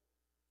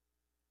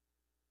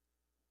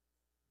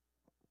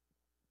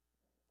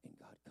 And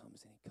God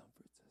comes and he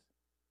comforts us.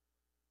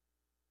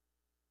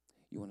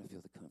 You want to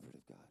feel the comfort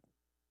of God.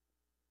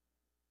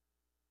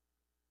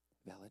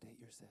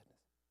 Validate your sadness.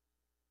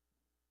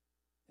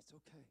 It's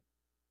okay.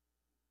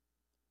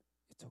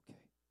 It's okay.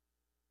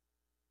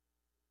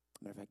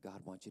 Matter of fact,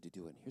 God wants you to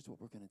do it. And here's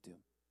what we're going to do.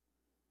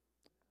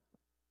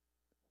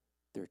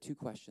 There are 2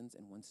 questions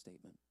and 1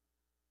 statement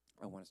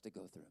I want us to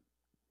go through.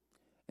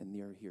 And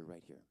they're here,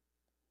 right here.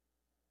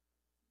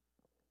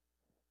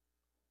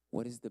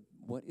 What is the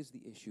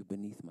issue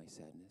beneath my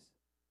sadness?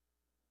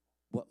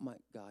 What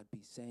might God be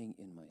saying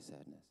in my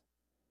sadness?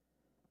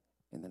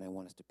 And then I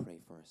want us to pray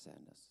for our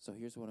sadness. So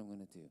here's what I'm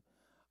going to do.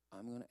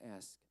 I'm going to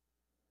ask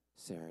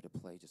Sarah to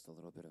play just a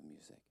little bit of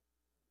music.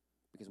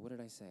 Because what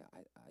did I say?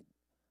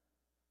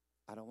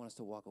 I don't want us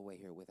to walk away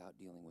here without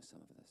dealing with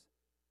some of this.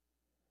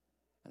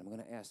 And I'm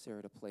going to ask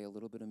Sarah to play a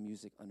little bit of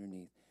music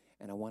underneath.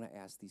 And I want to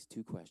ask these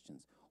 2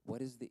 questions.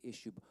 What is the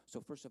issue? So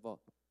first of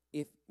all,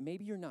 if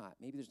maybe you're not,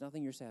 maybe there's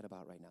nothing you're sad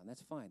about right now, and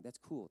that's fine, that's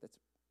cool, it's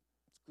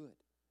good.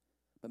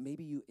 But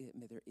maybe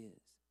there is.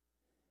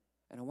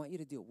 And I want you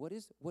to deal. What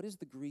is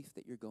the grief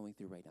that you're going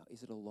through right now?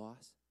 Is it a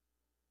loss?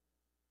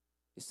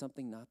 Is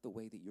something not the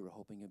way that you were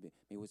hoping it would be?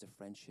 Maybe it was a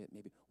friendship,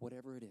 maybe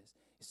whatever it is.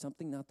 Is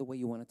something not the way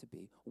you want it to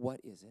be? What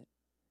is it?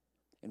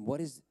 And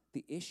what is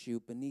the issue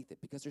beneath it?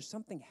 Because there's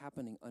something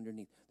happening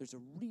underneath. There's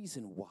a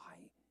reason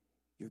why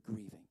you're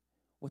grieving.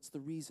 What's the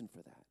reason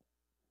for that?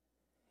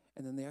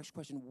 And then the next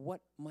question,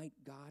 what might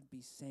God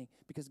be saying?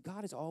 Because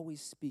God is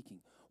always speaking.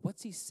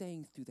 What's he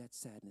saying through that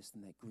sadness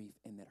and that grief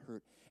and that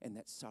hurt and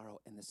that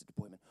sorrow and this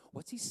disappointment?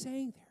 What's he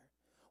saying there?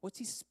 What's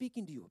he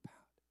speaking to you about?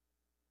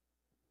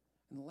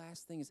 And the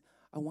last thing is,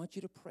 I want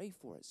you to pray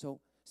for it.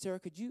 So, Sarah,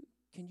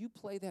 can you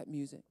play that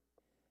music?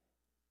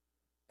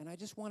 And I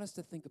just want us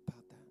to think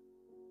about that.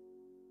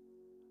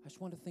 I just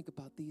want to think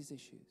about these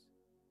issues.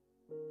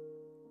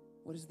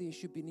 What is the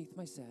issue beneath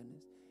my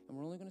sadness? And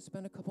we're only going to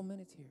spend a couple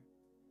minutes here.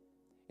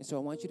 And so I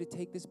want you to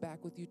take this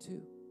back with you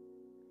too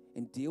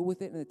and deal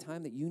with it in the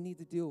time that you need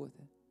to deal with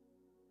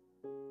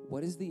it.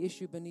 What is the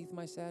issue beneath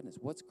my sadness?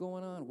 What's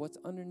going on? What's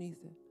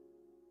underneath it?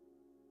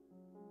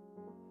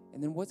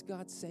 And then what's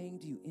God saying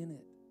to you in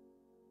it?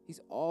 He's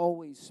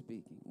always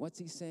speaking. What's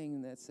he saying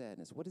in that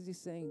sadness? What is he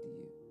saying to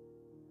you?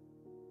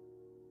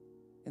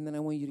 And then I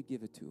want you to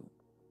give it to him.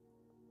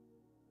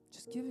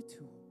 Just give it to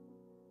him.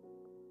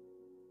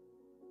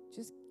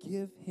 Just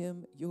give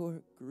him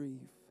your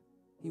grief.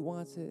 He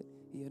wants it.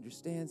 He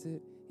understands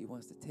it. He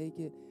wants to take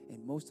it.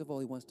 And most of all,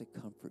 he wants to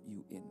comfort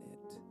you in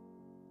it.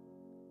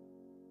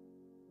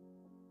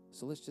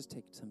 So let's just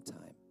take some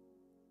time.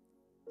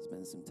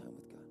 Spend some time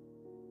with God.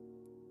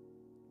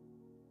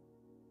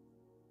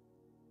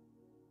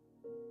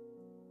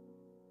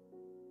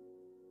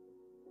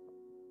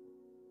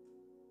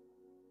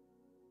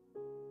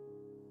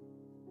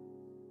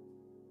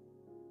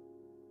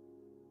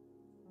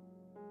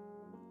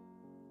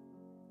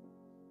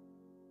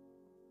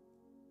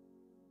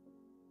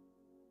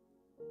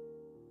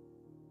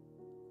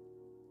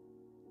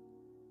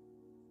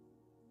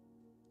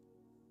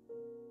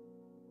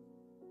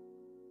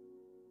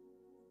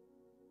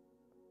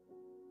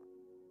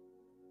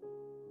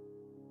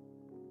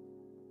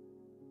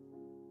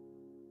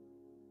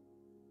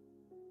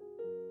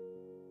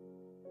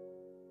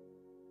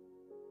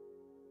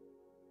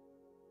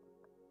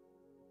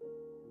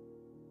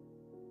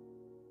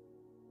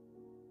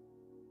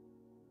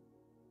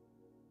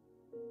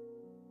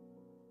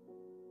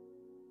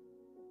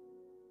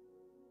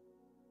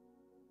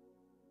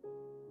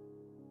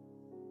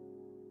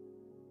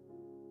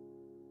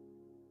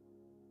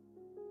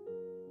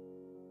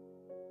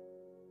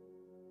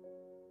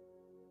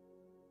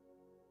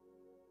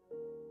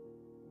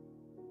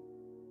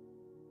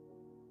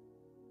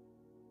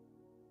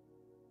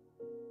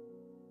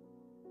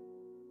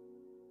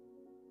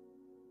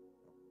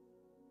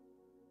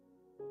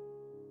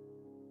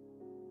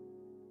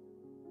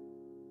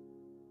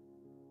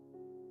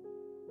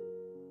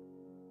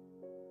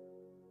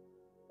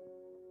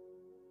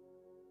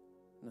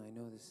 Now, I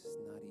know this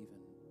is not even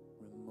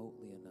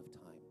remotely enough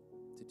time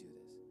to do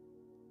this.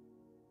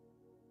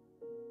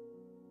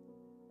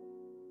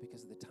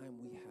 Because of the time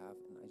we have,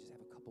 and I just have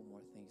a couple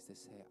more things to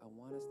say, I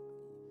want us,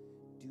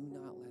 do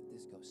not let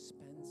this go.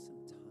 Spend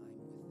some time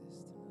with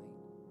this tonight.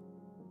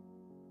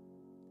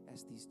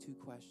 Ask these 2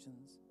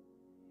 questions,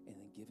 and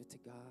then give it to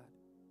God.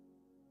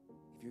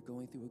 If you're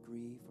going through a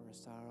grief or a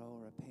sorrow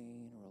or a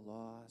pain or a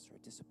loss or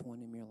a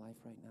disappointment in your life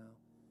right now,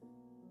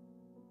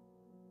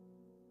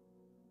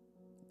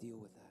 deal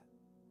with that.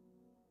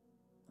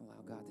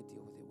 Allow God to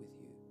deal with it with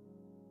you.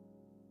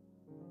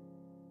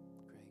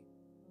 Great.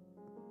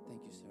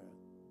 Thank you, Sarah.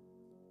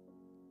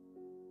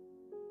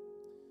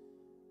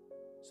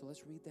 So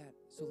let's read that.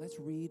 So let's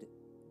read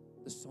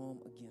the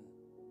psalm again.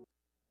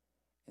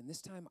 And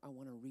this time I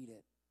want to read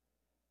it,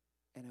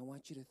 and I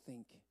want you to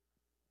think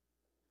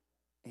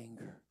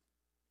anger.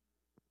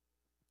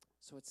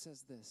 So it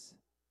says this,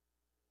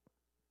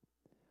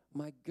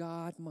 my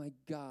God,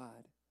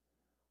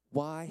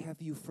 why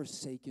have you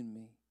forsaken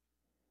me?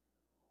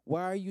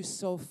 Why are you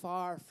so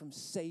far from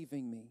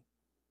saving me?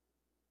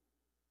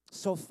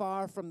 So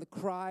far from the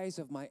cries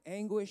of my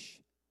anguish?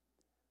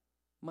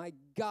 My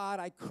God,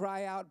 I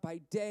cry out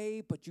by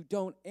day, but you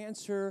don't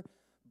answer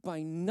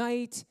by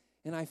night,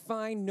 and I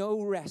find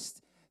no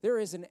rest. There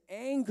is an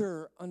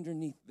anger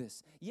underneath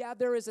this. Yeah,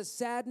 there is a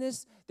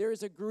sadness, there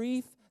is a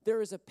grief,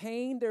 there is a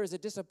pain, there is a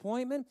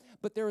disappointment,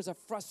 but there is a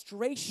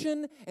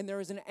frustration, and there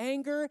is an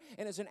anger,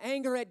 and it's an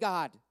anger at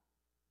God.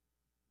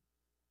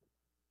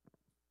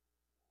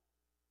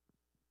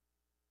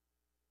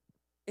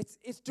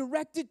 It's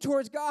directed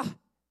towards God.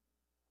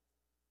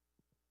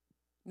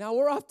 Now,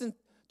 we're often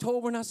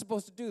told we're not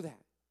supposed to do that.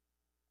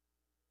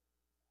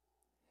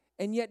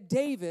 And yet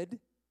David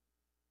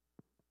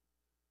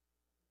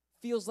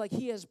feels like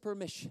he has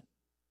permission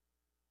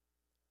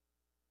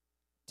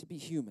to be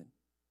human.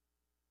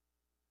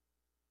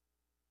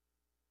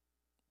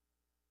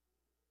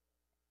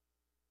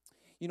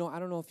 You know, I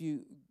don't know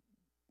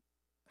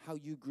how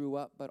you grew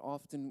up, but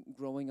often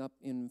growing up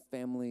in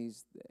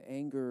families,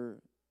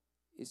 anger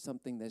is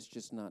something that's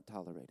just not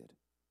tolerated.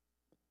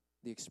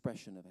 The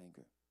expression of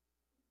anger.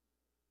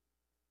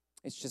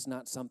 It's just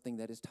not something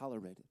that is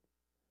tolerated.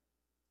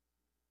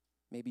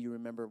 Maybe you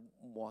remember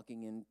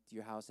walking into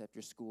your house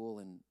after school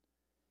and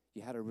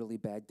you had a really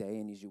bad day,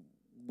 and as you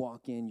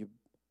walk in, you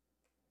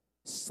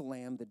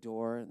slam the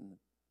door, and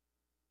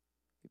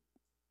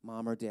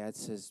mom or dad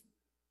says,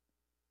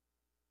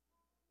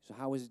 so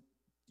how was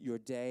your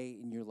day?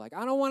 And you're like,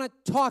 I don't want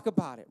to talk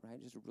about it,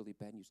 right? Just really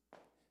bad. And you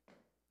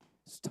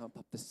stomp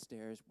up the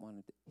stairs,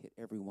 wanted to hit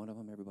every one of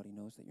them. Everybody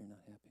knows that you're not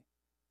happy.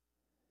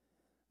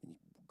 And you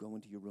go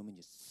into your room and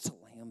you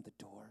slam the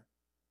door.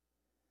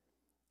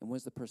 And what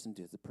does the person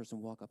do? Does the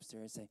person walk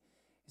upstairs and say,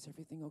 is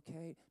everything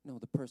okay? No,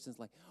 the person's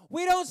like,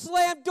 we don't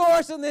slam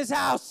doors in this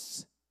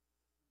house.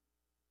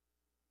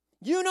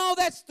 You know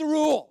that's the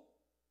rule.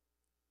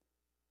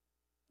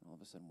 And all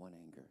of a sudden, one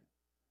anger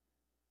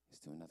is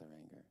to another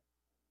anger.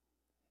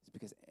 It's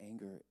because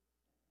anger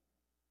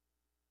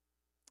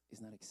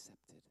is not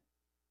accepted.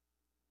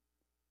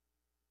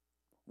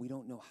 We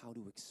don't know how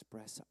to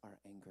express our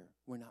anger.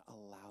 We're not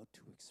allowed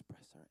to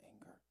express our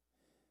anger.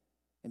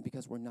 And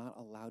because we're not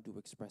allowed to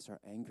express our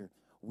anger,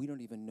 we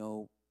don't even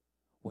know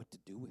what to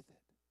do with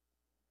it.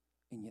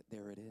 And yet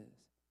there it is.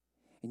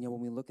 And yet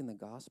when we look in the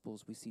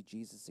Gospels, we see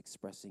Jesus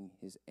expressing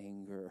his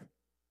anger.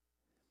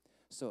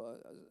 So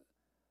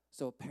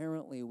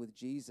apparently with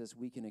Jesus,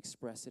 we can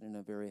express it in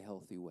a very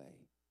healthy way.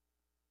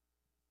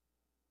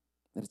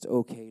 That it's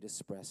okay to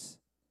express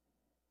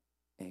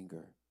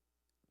anger.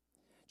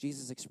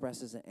 Jesus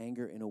expresses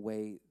anger in a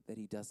way that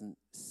he doesn't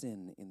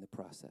sin in the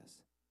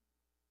process.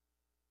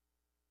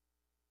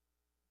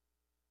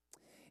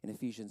 In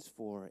Ephesians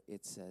 4,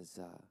 it says,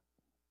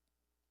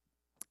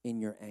 in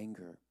your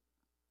anger,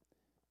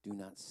 do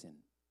not sin.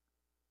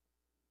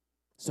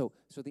 So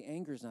the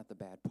anger is not the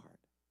bad part.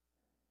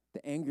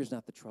 The anger is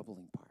not the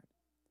troubling part.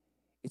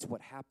 It's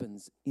what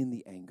happens in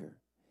the anger,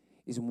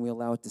 is when we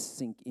allow it to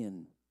sink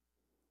in,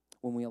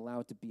 when we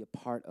allow it to be a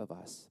part of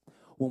us,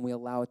 when we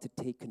allow it to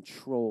take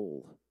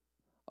control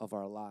of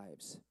our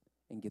lives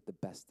and get the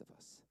best of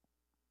us.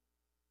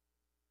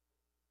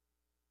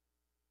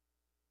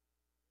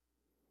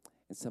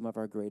 And some of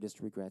our greatest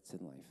regrets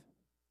in life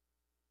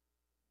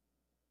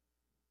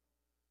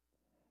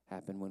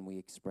happen when we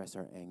express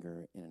our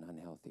anger in an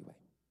unhealthy way.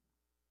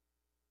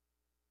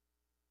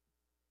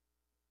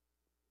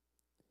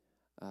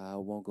 I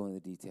won't go into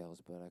the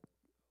details, but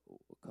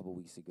a couple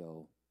weeks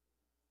ago,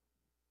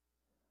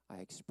 I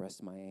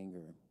expressed my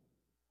anger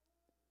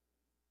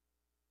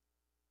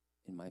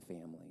in my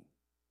family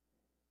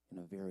in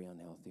a very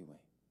unhealthy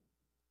way.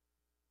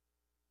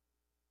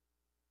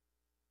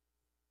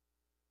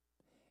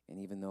 And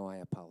even though I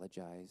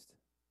apologized,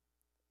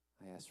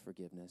 I asked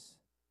forgiveness,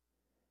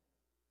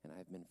 and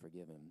I've been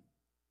forgiven,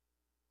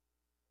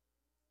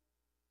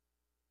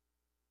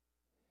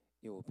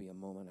 it will be a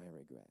moment I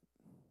regret.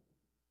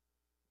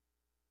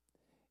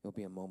 It will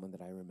be a moment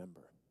that I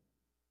remember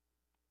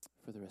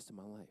for the rest of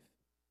my life.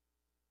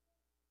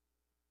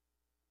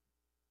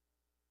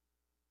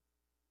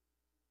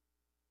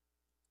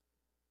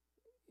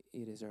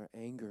 It is our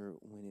anger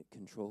when it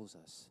controls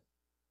us,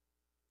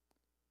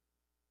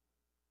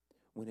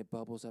 when it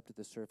bubbles up to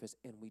the surface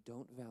and we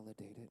don't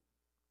validate it,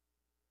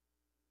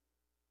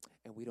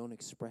 and we don't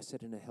express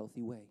it in a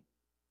healthy way,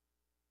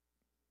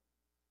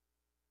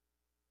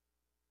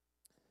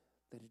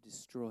 that it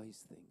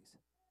destroys things.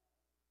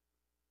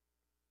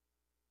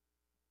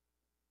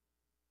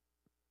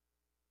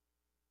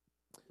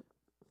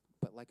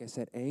 But like I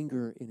said,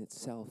 anger in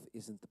itself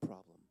isn't the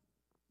problem.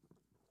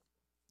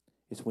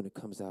 It's when it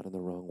comes out in the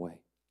wrong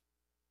way.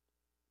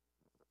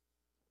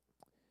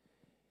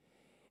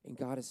 And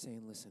God is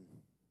saying, listen,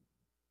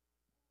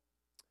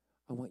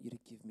 I want you to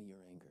give me your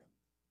anger.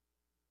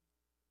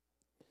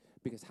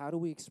 Because how do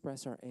we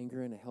express our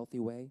anger in a healthy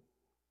way?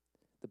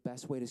 The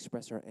best way to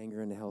express our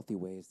anger in a healthy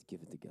way is to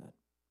give it to God.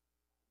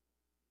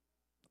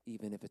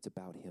 even if it's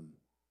about him.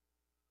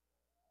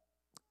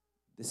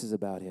 This is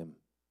about him.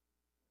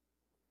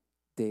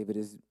 David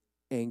is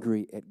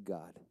angry at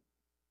God.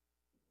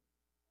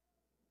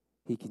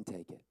 He can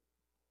take it.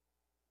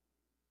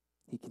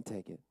 He can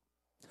take it.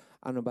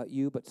 I don't know about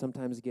you, but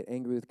sometimes I get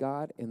angry with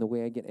God, and the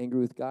way I get angry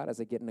with God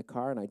is I get in a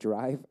car and I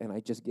drive and I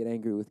just get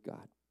angry with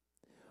God.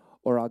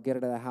 Or I'll get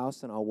out of the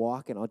house and I'll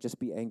walk and I'll just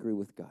be angry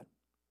with God.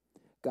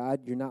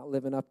 God, you're not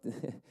living up to,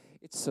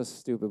 it's so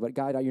stupid, but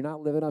God, you're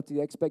not living up to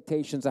the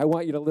expectations I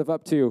want you to live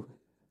up to.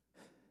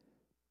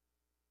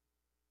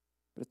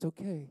 But it's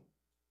okay.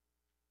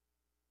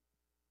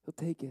 He'll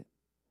take it,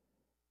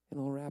 and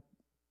he'll wrap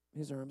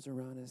his arms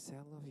around it and say,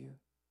 I love you.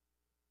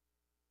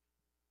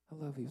 I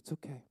love you. It's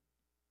okay.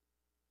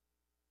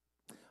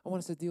 I want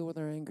us to deal with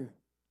our anger.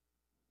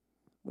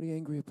 What are you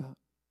angry about?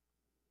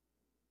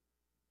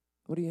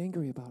 What are you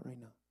angry about right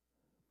now?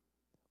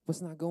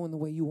 What's not going the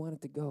way you want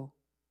it to go?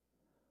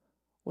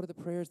 What are the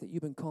prayers that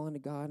you've been calling to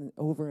God and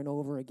over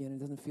again and it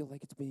doesn't feel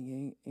like it's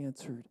being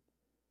answered?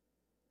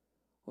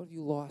 What have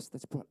you lost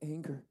that's brought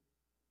anger?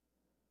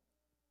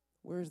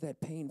 Where is that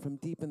pain from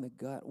deep in the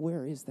gut?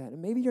 Where is that?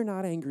 And maybe you're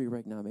not angry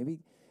right now. Maybe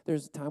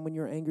there's a time when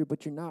you're angry,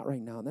 but you're not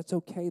right now. And that's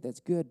okay.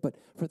 That's good. But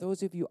for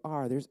those of you who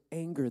are, there's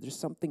anger. There's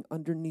something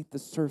underneath the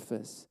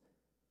surface.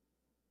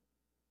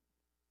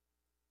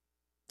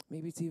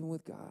 Maybe it's even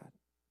with God.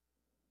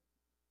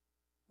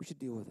 We should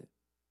deal with it.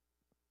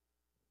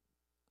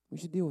 We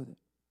should deal with it.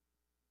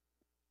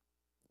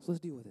 So let's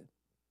deal with it.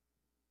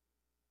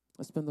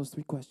 Let's spend those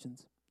 3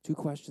 questions. 2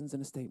 questions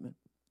and a statement.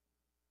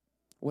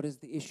 What is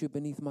the issue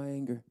beneath my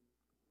anger?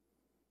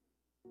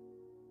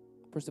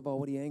 First of all,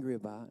 what are you angry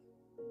about?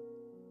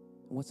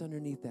 And what's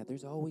underneath that?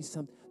 There's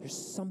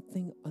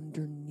something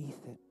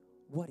underneath it.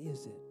 What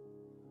is it?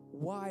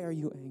 Why are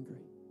you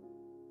angry?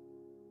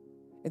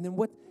 And then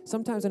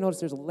sometimes I notice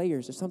there's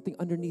layers. There's something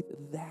underneath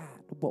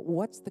that. But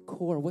what's the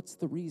core? What's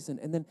the reason?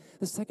 And then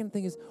the second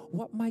thing is,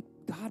 what might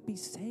God be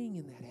saying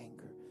in that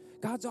anger?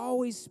 God's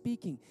always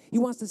speaking. He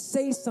wants to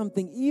say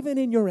something even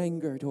in your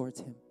anger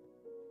towards him.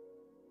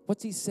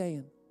 What's he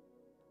saying?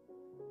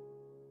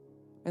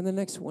 And the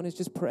next one is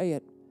just pray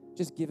it.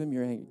 Just give him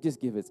your anger.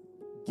 Just give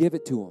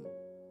it to him.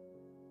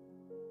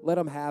 Let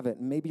him have it.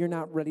 And maybe you're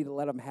not ready to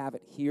let him have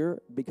it here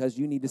because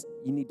you need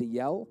to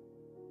yell.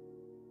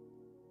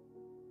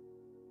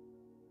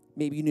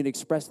 Maybe you need to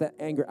express that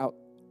anger out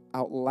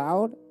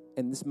loud,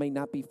 and this may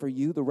not be for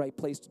you the right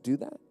place to do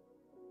that.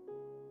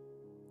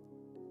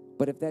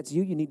 But if that's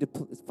you, you need to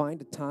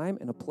find a time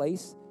and a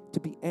place to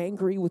be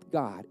angry with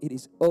God. It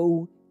is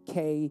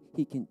okay.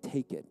 He can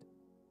take it.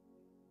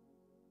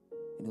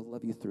 And he'll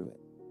love you through it.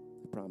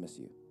 I promise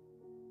you.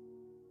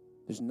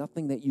 There's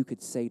nothing that you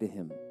could say to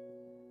him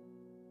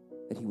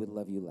that he would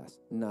love you less.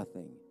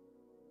 Nothing.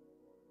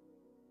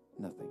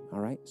 Nothing. All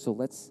right? So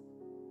I'm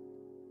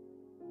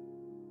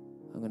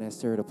going to ask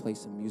Sarah to play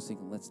some music,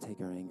 and let's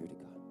take our anger to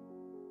God.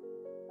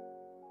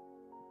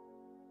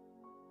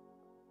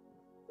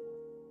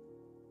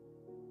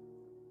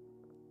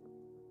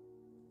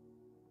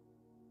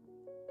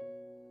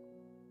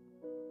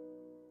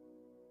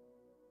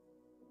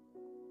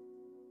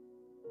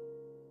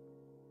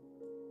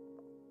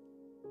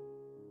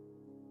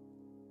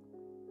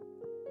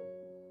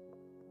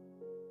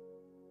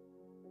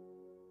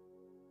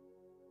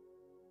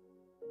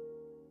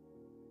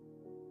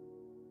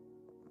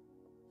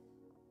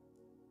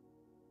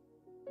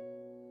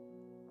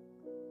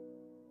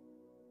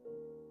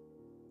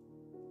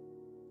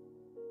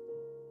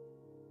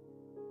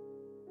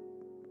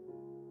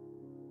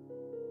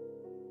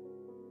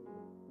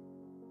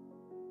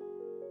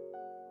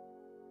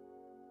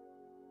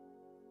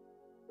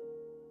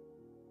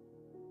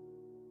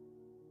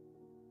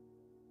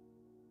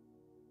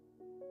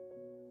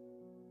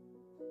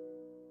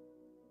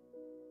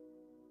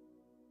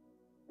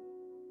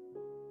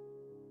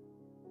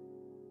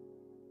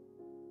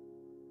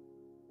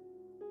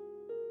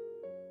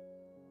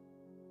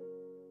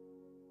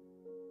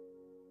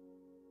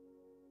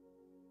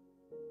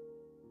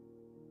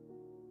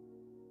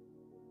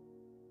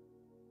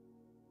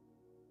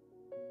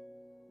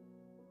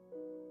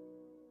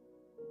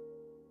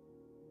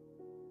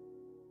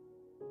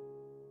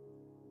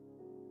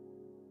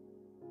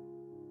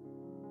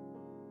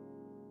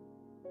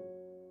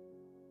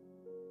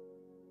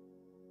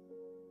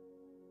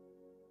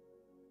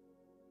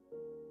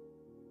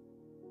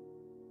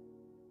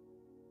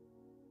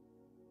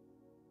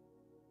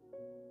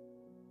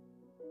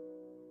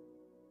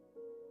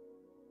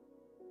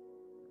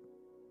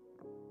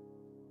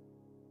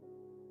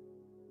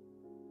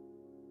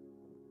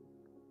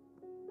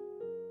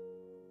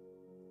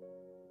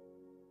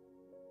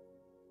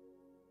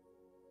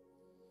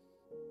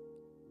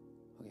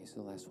 Okay,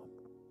 so the last one.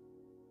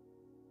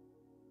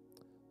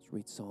 Let's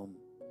read Psalm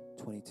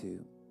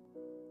 22,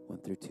 1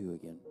 through 2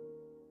 again.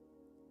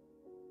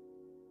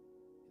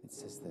 It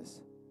says this.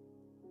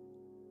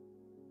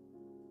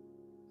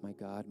 My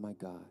God,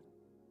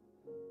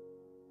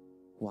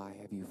 why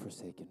have you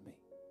forsaken me?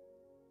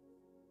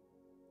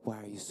 Why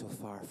are you so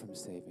far from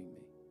saving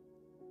me?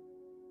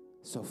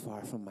 so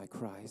far from my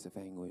cries of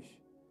anguish.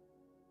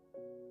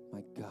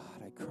 My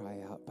God, I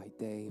cry out by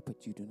day,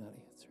 but you do not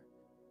answer.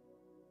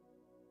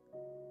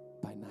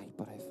 By night,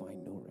 but I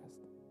find no rest.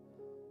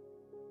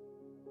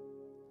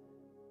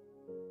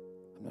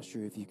 I'm not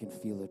sure if you can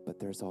feel it, but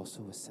there's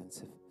also a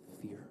sense of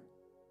fear.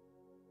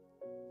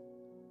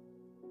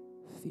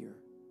 Fear,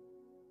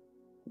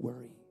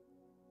 worry,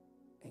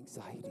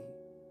 anxiety,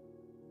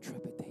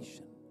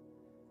 trepidation,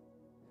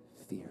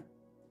 fear.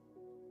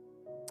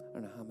 I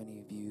don't know how many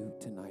of you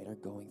tonight are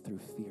going through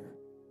fear.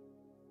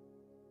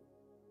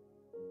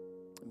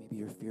 Maybe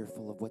you're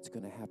fearful of what's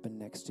going to happen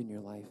next in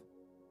your life.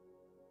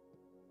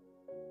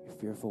 You're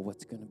fearful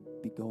what's going to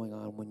be going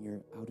on when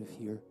you're out of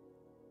here.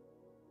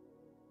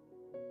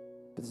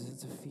 But there's a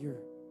sense of fear.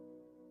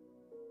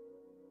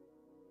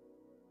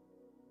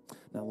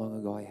 Not long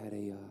ago,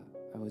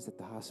 I was at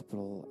the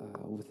hospital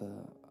with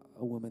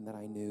a woman that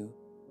I knew.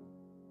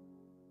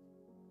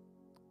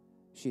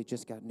 She had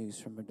just got news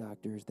from her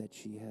doctors that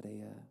she had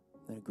an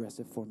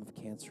aggressive form of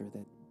cancer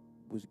that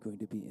was going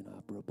to be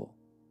inoperable.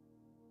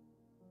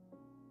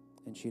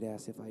 And she'd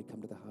asked if I'd come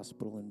to the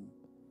hospital and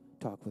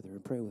talk with her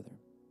and pray with her.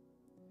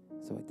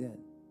 So I did.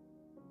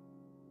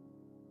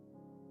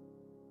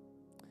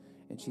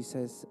 And she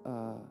says,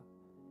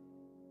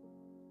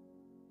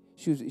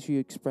 she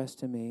expressed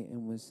to me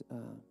and was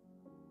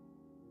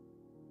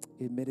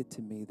admitted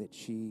to me that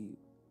she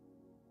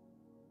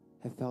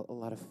had felt a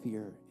lot of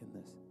fear in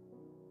this.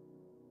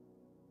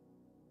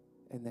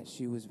 And that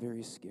she was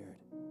very scared.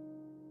 And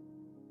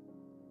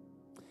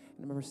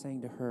I remember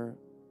saying to her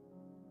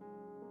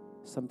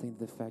something to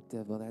the effect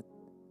of, well,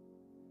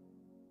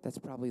 that's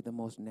probably the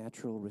most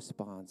natural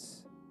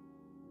response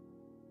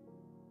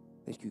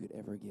that you could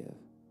ever give.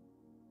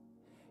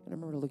 And I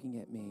remember looking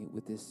at me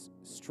with this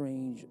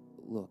strange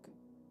look,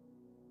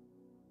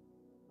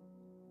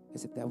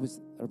 as if that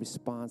was a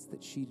response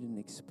that she didn't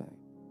expect.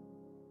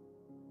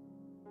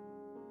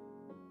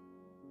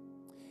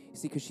 You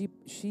see, because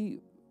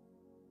she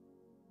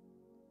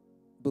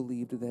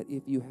believed that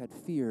if you had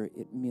fear,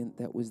 it meant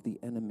that was the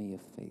enemy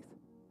of faith.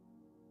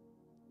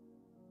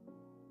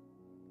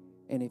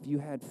 And if you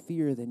had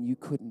fear, then you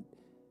couldn't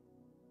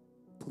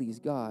please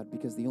God,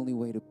 because the only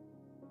way to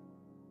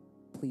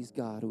please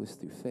God was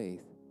through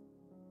faith.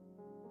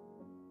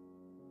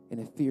 And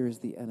if fear is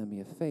the enemy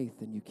of faith,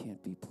 then you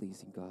can't be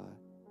pleasing God.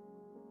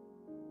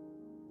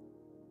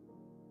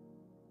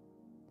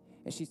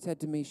 And she said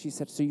to me,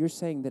 so you're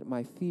saying that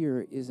my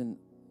fear isn't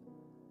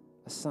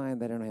a sign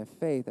that I don't have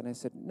faith? And I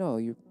said, no,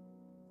 your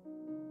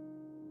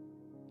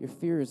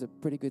fear is a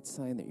pretty good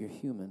sign that you're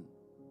human.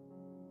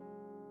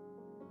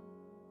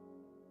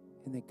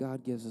 And that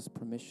God gives us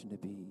permission to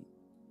be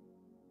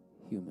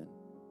human.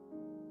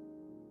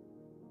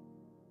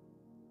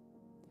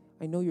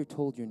 I know you're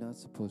told you're not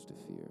supposed to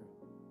fear.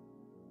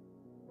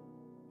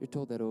 You're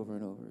told that over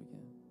and over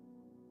again.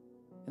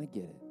 And I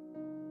get it.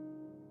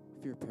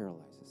 Fear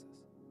paralyzes us.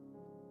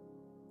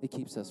 It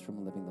keeps us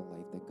from living the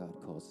life that God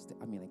calls us to.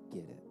 I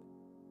get it.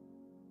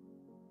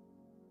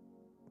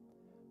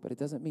 But it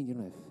doesn't mean you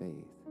don't have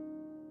faith.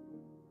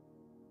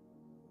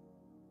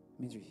 It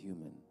means you're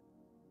human.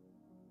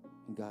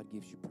 And God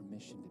gives you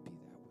permission to be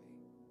that way.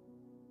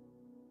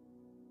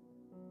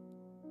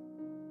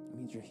 It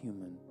means you're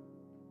human.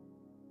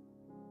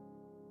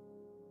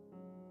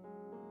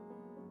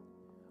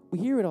 We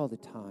hear it all the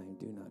time,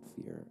 do not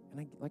fear.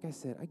 And like I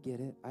said, I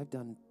get it. I've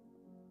done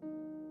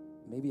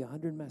maybe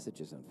 100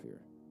 messages on fear.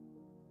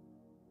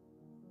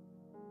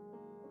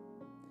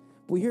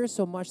 We hear it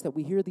so much that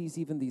we hear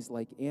these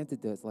like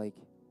antidotes, like,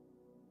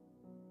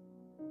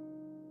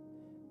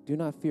 do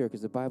not fear,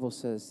 because the Bible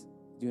says,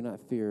 do not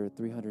fear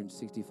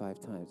 365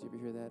 times. You ever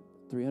hear that?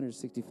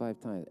 365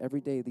 times, every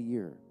day of the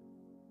year.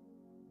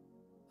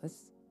 I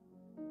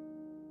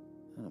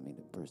don't mean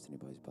to burst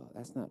anybody's bubble.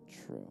 That's not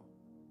true.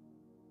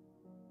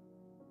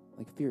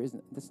 Like,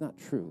 that's not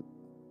true.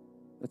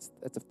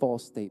 That's a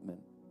false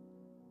statement.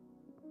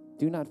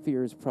 Do not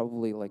fear is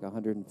probably like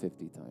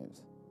 150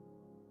 times.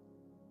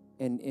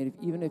 And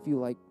even if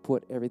you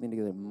put everything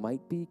together, it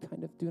might be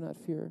kind of do not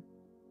fear.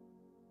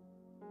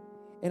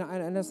 And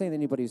I'm not saying that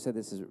anybody who said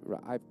this is,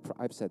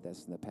 I've said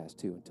this in the past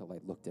too until I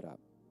looked it up.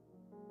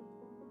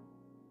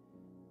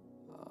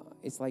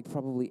 It's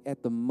probably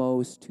at the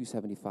most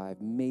 275,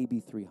 maybe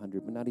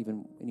 300, but not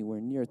even anywhere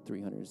near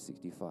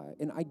 365.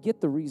 And I get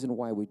the reason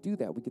why we do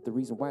that. We get the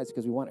reason why. It's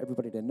because we want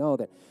everybody to know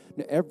that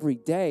every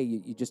day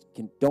you just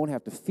don't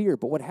have to fear.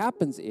 But what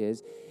happens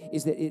is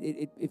that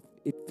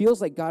it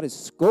feels like God is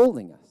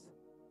scolding us.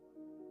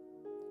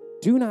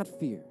 Do not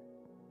fear.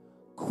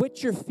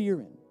 Quit your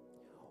fearing.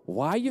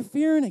 Why are you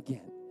fearing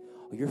again?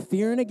 Oh, you're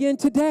fearing again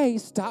today.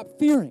 Stop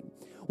fearing.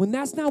 When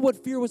that's not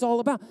what fear was all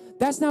about.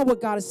 That's not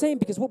what God is saying,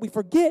 because what we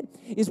forget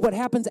is what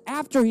happens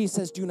after he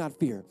says, do not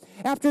fear.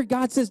 After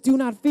God says, do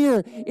not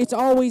fear, it's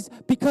always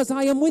because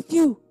I am with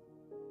you.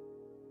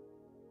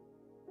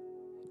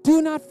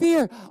 Do not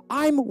fear.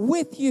 I'm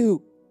with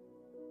you.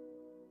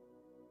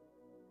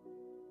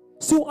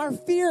 So our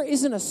fear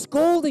isn't a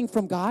scolding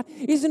from God,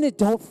 isn't it?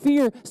 Don't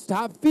fear.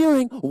 Stop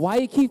fearing. Why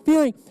you keep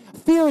fearing?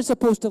 Fear is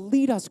supposed to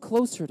lead us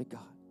closer to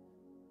God,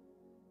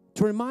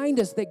 to remind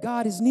us that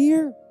God is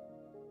near,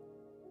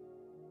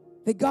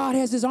 that God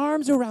has his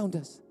arms around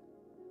us,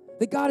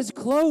 that God is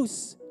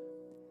close,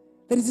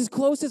 that is as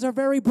close as our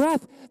very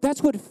breath.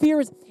 That's what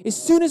fear is.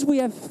 As soon as we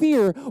have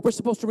fear, we're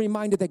supposed to be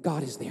reminded that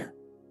God is there.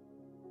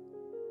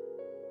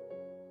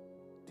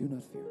 Do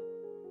not fear,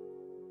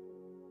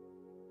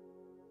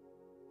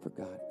 for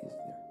God is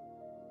there.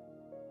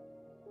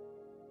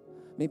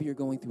 Maybe you're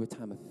going through a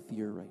time of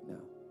fear right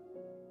now,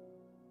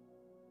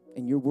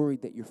 and you're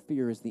worried that your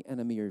fear is the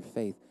enemy of your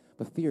faith,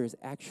 but fear is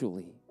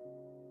actually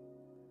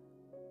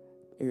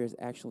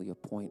a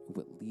point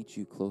that leads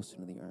you closer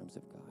to the arms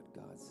of God.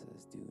 God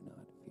says, do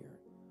not fear,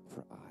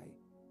 for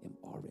I am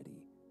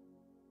already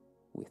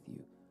with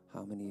you.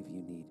 How many of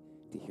you need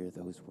to hear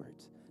those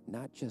words?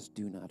 Not just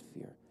do not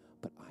fear,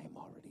 but I am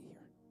already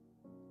here.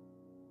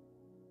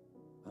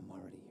 I'm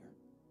already here.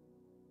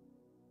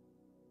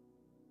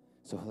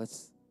 So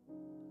let's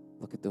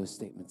look at those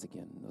statements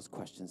again, those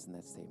questions in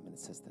that statement. It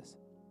says this: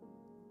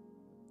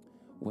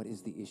 what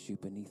is the issue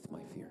beneath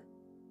my fear?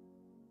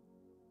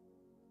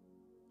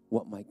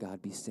 What might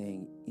God be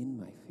saying in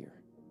my fear?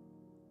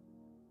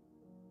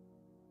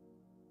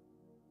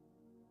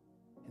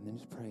 And then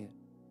just pray it.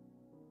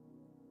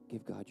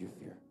 Give God your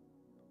fear.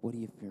 What are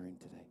you fearing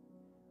today?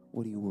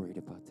 What are you worried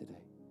about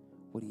today?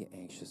 What are you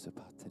anxious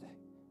about today?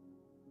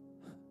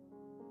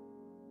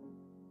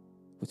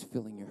 What's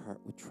filling your heart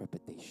with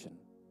trepidation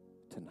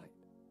tonight?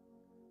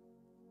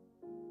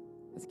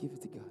 Let's give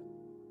it to God.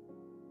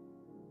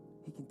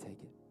 He can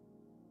take it.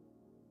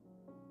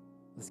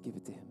 Let's give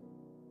it to him.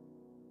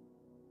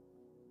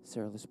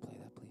 Sarah, let's play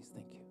that, please.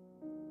 Thank you.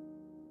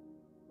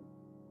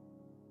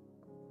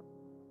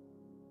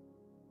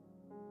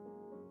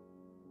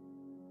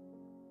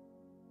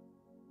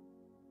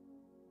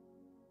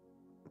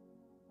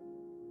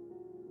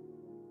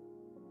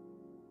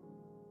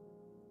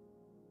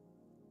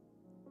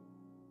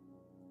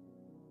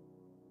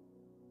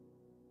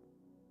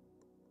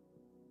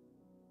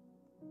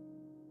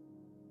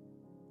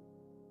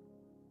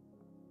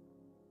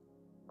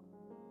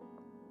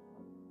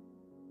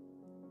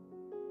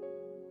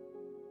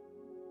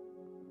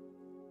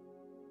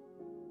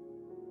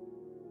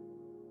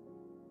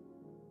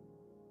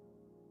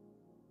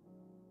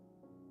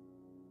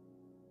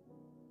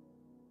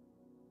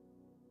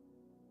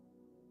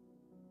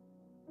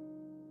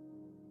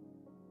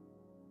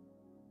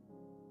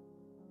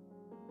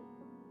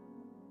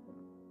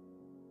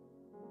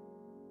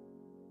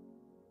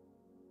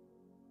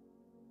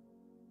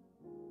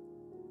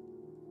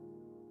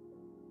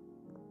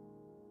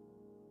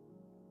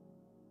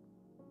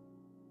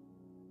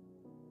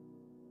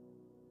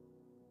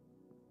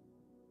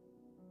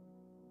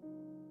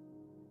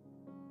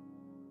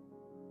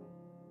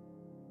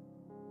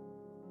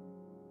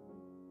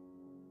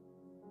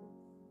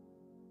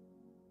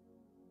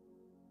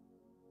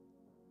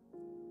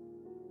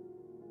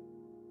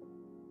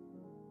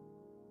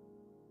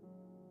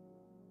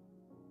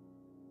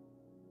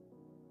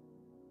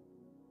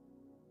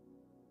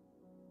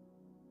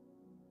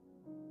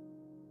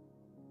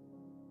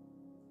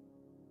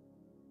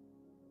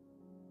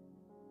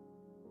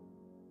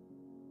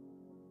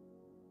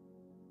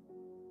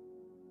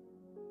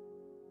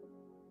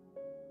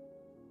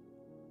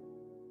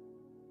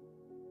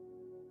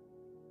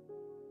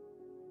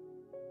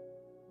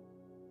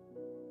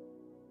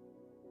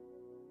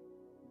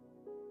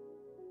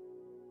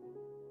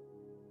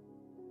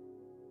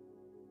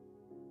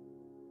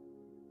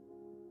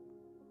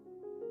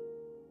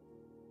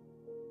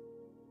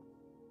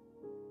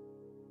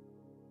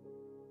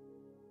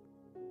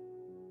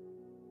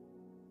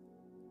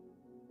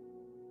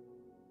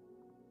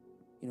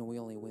 You know, we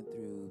only went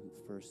through the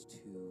first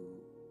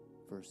 2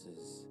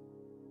 verses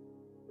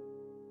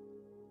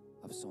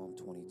of Psalm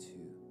 22.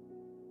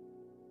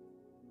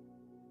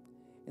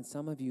 And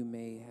some of you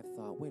may have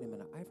thought, wait a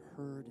minute, I've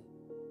heard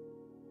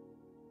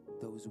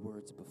those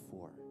words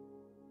before.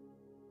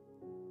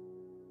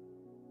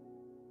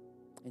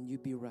 And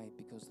you'd be right,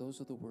 because those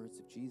are the words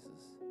of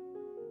Jesus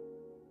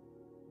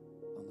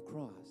on the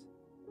cross.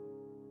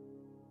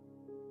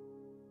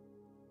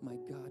 My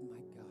God,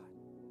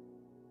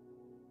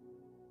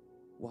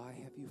 why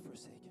have you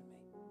forsaken me?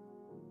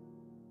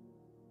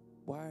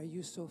 Why are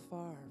you so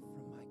far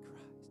from my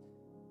cries?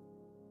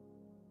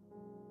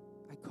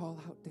 I call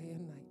out day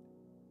and night,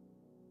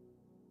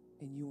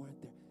 and you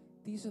aren't there.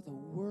 These are the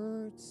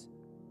words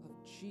of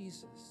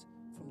Jesus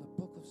from the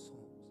book of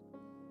Psalms.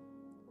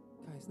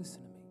 Guys,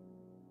 listen to me.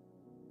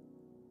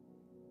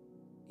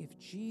 If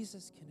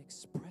Jesus can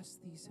express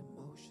these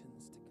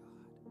emotions to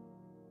God,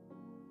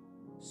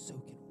 so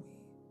can we.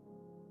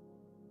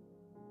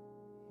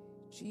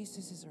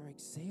 Jesus is our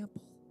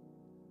example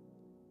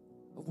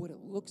of what it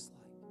looks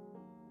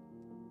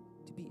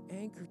like to be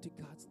anchored to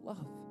God's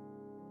love.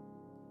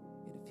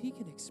 And if he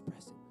can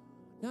express it,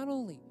 not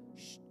only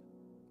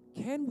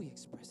can we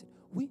express it,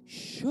 we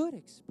should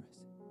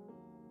express it.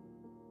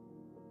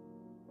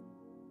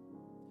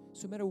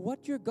 So no matter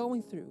what you're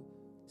going through,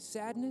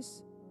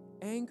 sadness,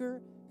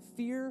 anger,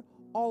 fear,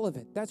 all of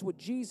it, that's what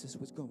Jesus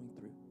was going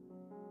through.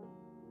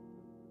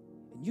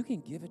 And you can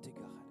give it to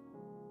God.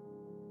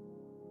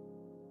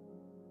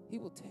 He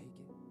will take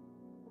it.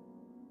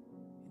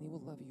 And He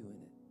will love you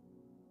in it.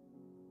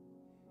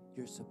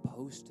 You're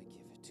supposed to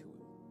give it to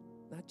Him.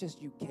 Not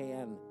just you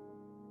can,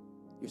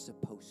 you're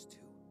supposed to.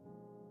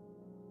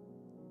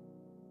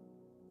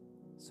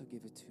 So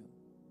give it to Him.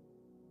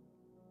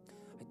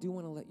 I do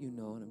want to let you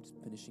know, and I'm just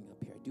finishing up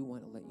here, I do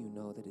want to let you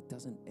know that it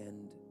doesn't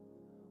end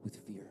with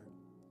fear.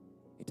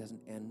 It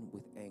doesn't end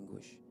with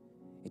anguish.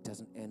 It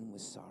doesn't end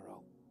with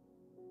sorrow.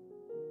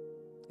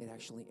 It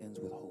actually ends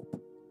with hope.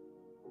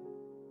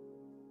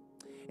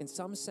 And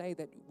some say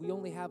that we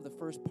only have the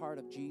first part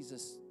of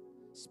Jesus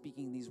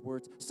speaking these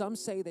words. Some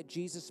say that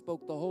Jesus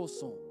spoke the whole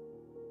psalm.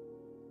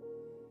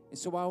 And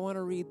so I want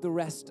to read the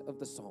rest of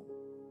the psalm,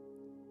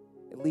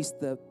 at least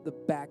the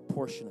back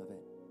portion of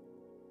it.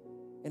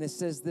 And it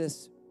says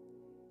this,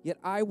 "Yet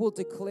I will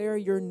declare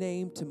your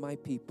name to my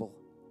people.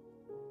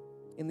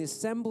 In the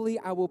assembly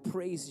I will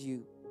praise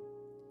you.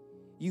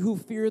 You who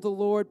fear the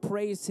Lord,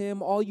 praise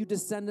Him. All you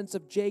descendants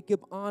of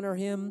Jacob, honor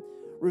Him.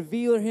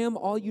 Revere Him,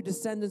 all you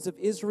descendants of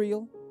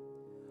Israel.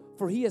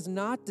 For He has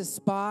not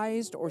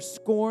despised or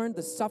scorned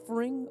the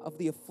suffering of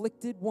the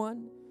afflicted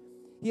one.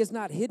 He has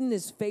not hidden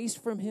His face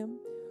from him,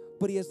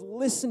 but He has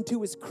listened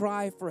to his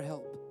cry for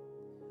help.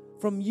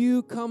 From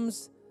you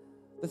comes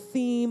the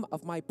theme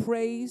of my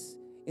praise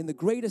in the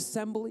great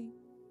assembly.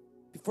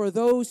 For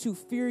those who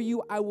fear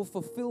you, I will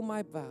fulfill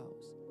my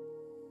vows.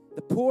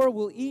 The poor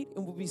will eat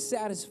and will be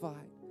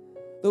satisfied.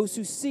 Those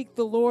who seek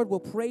the Lord will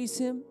praise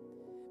Him.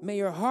 May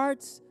your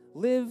hearts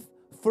live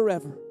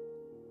forever.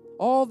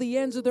 All the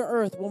ends of the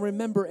earth will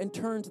remember and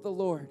turn to the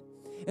Lord,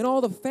 and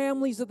all the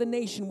families of the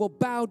nation will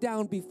bow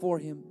down before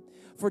Him.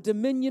 For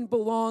dominion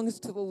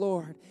belongs to the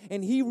Lord,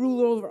 and He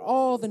rules over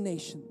all the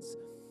nations.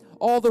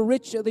 All the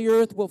rich of the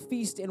earth will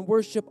feast and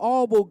worship.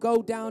 All will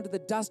go down to the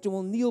dust and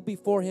will kneel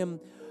before Him.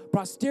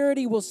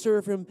 Posterity will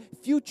serve Him.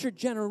 Future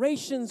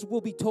generations will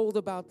be told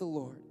about the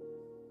Lord.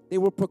 They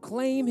will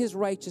proclaim His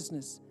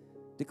righteousness,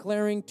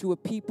 declaring to a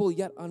people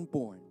yet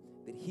unborn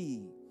that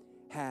He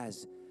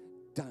has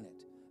done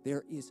it.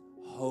 There is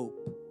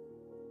hope.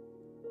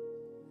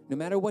 No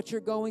matter what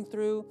you're going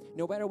through,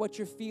 no matter what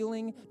you're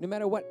feeling, no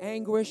matter what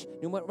anguish,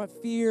 no matter what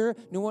fear,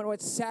 no matter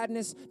what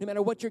sadness, no matter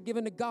what you're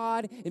giving to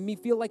God, and me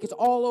feel like it's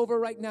all over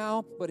right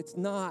now, but it's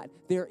not.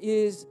 There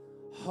is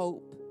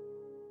hope.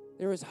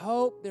 There is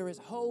hope, there is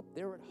hope,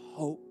 there is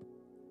hope.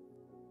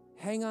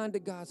 Hang on to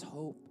God's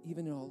hope,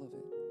 even in all of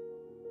it.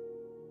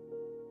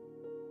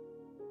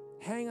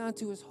 Hang on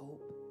to His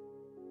hope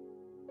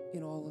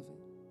in all of it.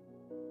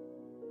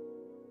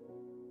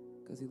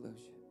 Because He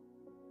loves you.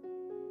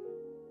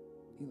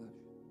 He loves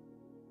you.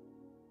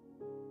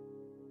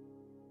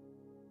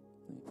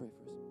 Let me pray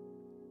first.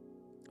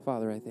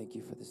 Father, I thank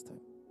You for this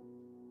time.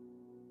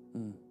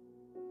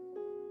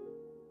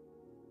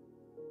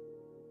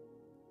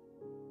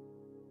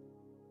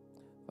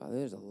 Father,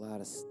 there's a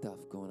lot of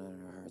stuff going on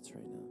in our hearts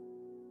right now.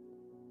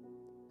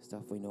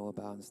 Stuff we know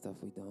about and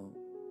stuff we don't.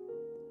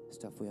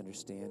 Stuff we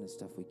understand and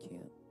stuff we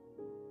can't.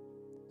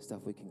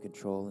 Stuff we can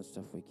control and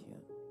stuff we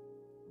can't.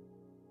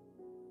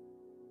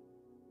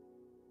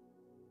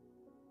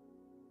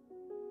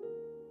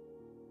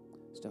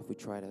 Stuff we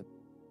try to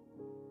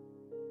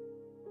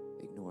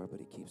ignore, but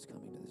it keeps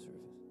coming to the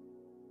surface.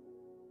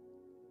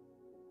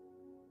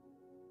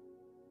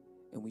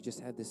 And we just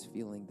had this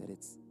feeling that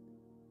it's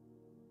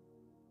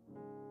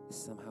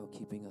somehow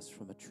keeping us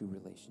from a true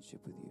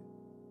relationship with You.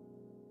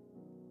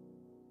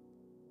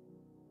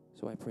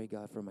 So I pray,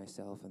 God, for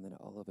myself and then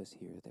all of us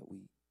here that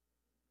we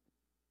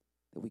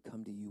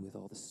come to You with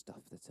all the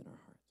stuff that's in our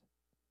heart,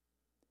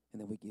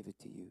 and that we give it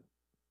to You,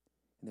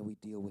 and that we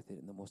deal with it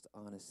in the most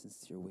honest,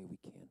 sincere way we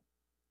can.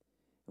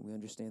 And we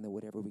understand that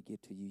whatever we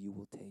give to You, You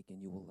will take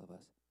and You will love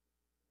us.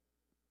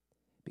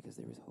 Because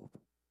there is hope.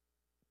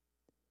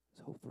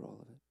 There's hope for all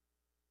of it.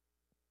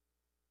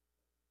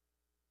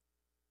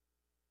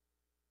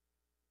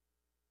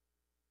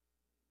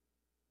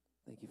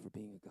 Thank You for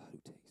being a God who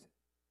takes it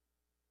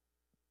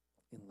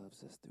and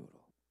loves us through it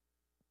all.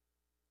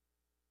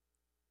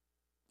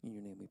 In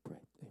Your name we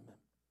pray. Amen.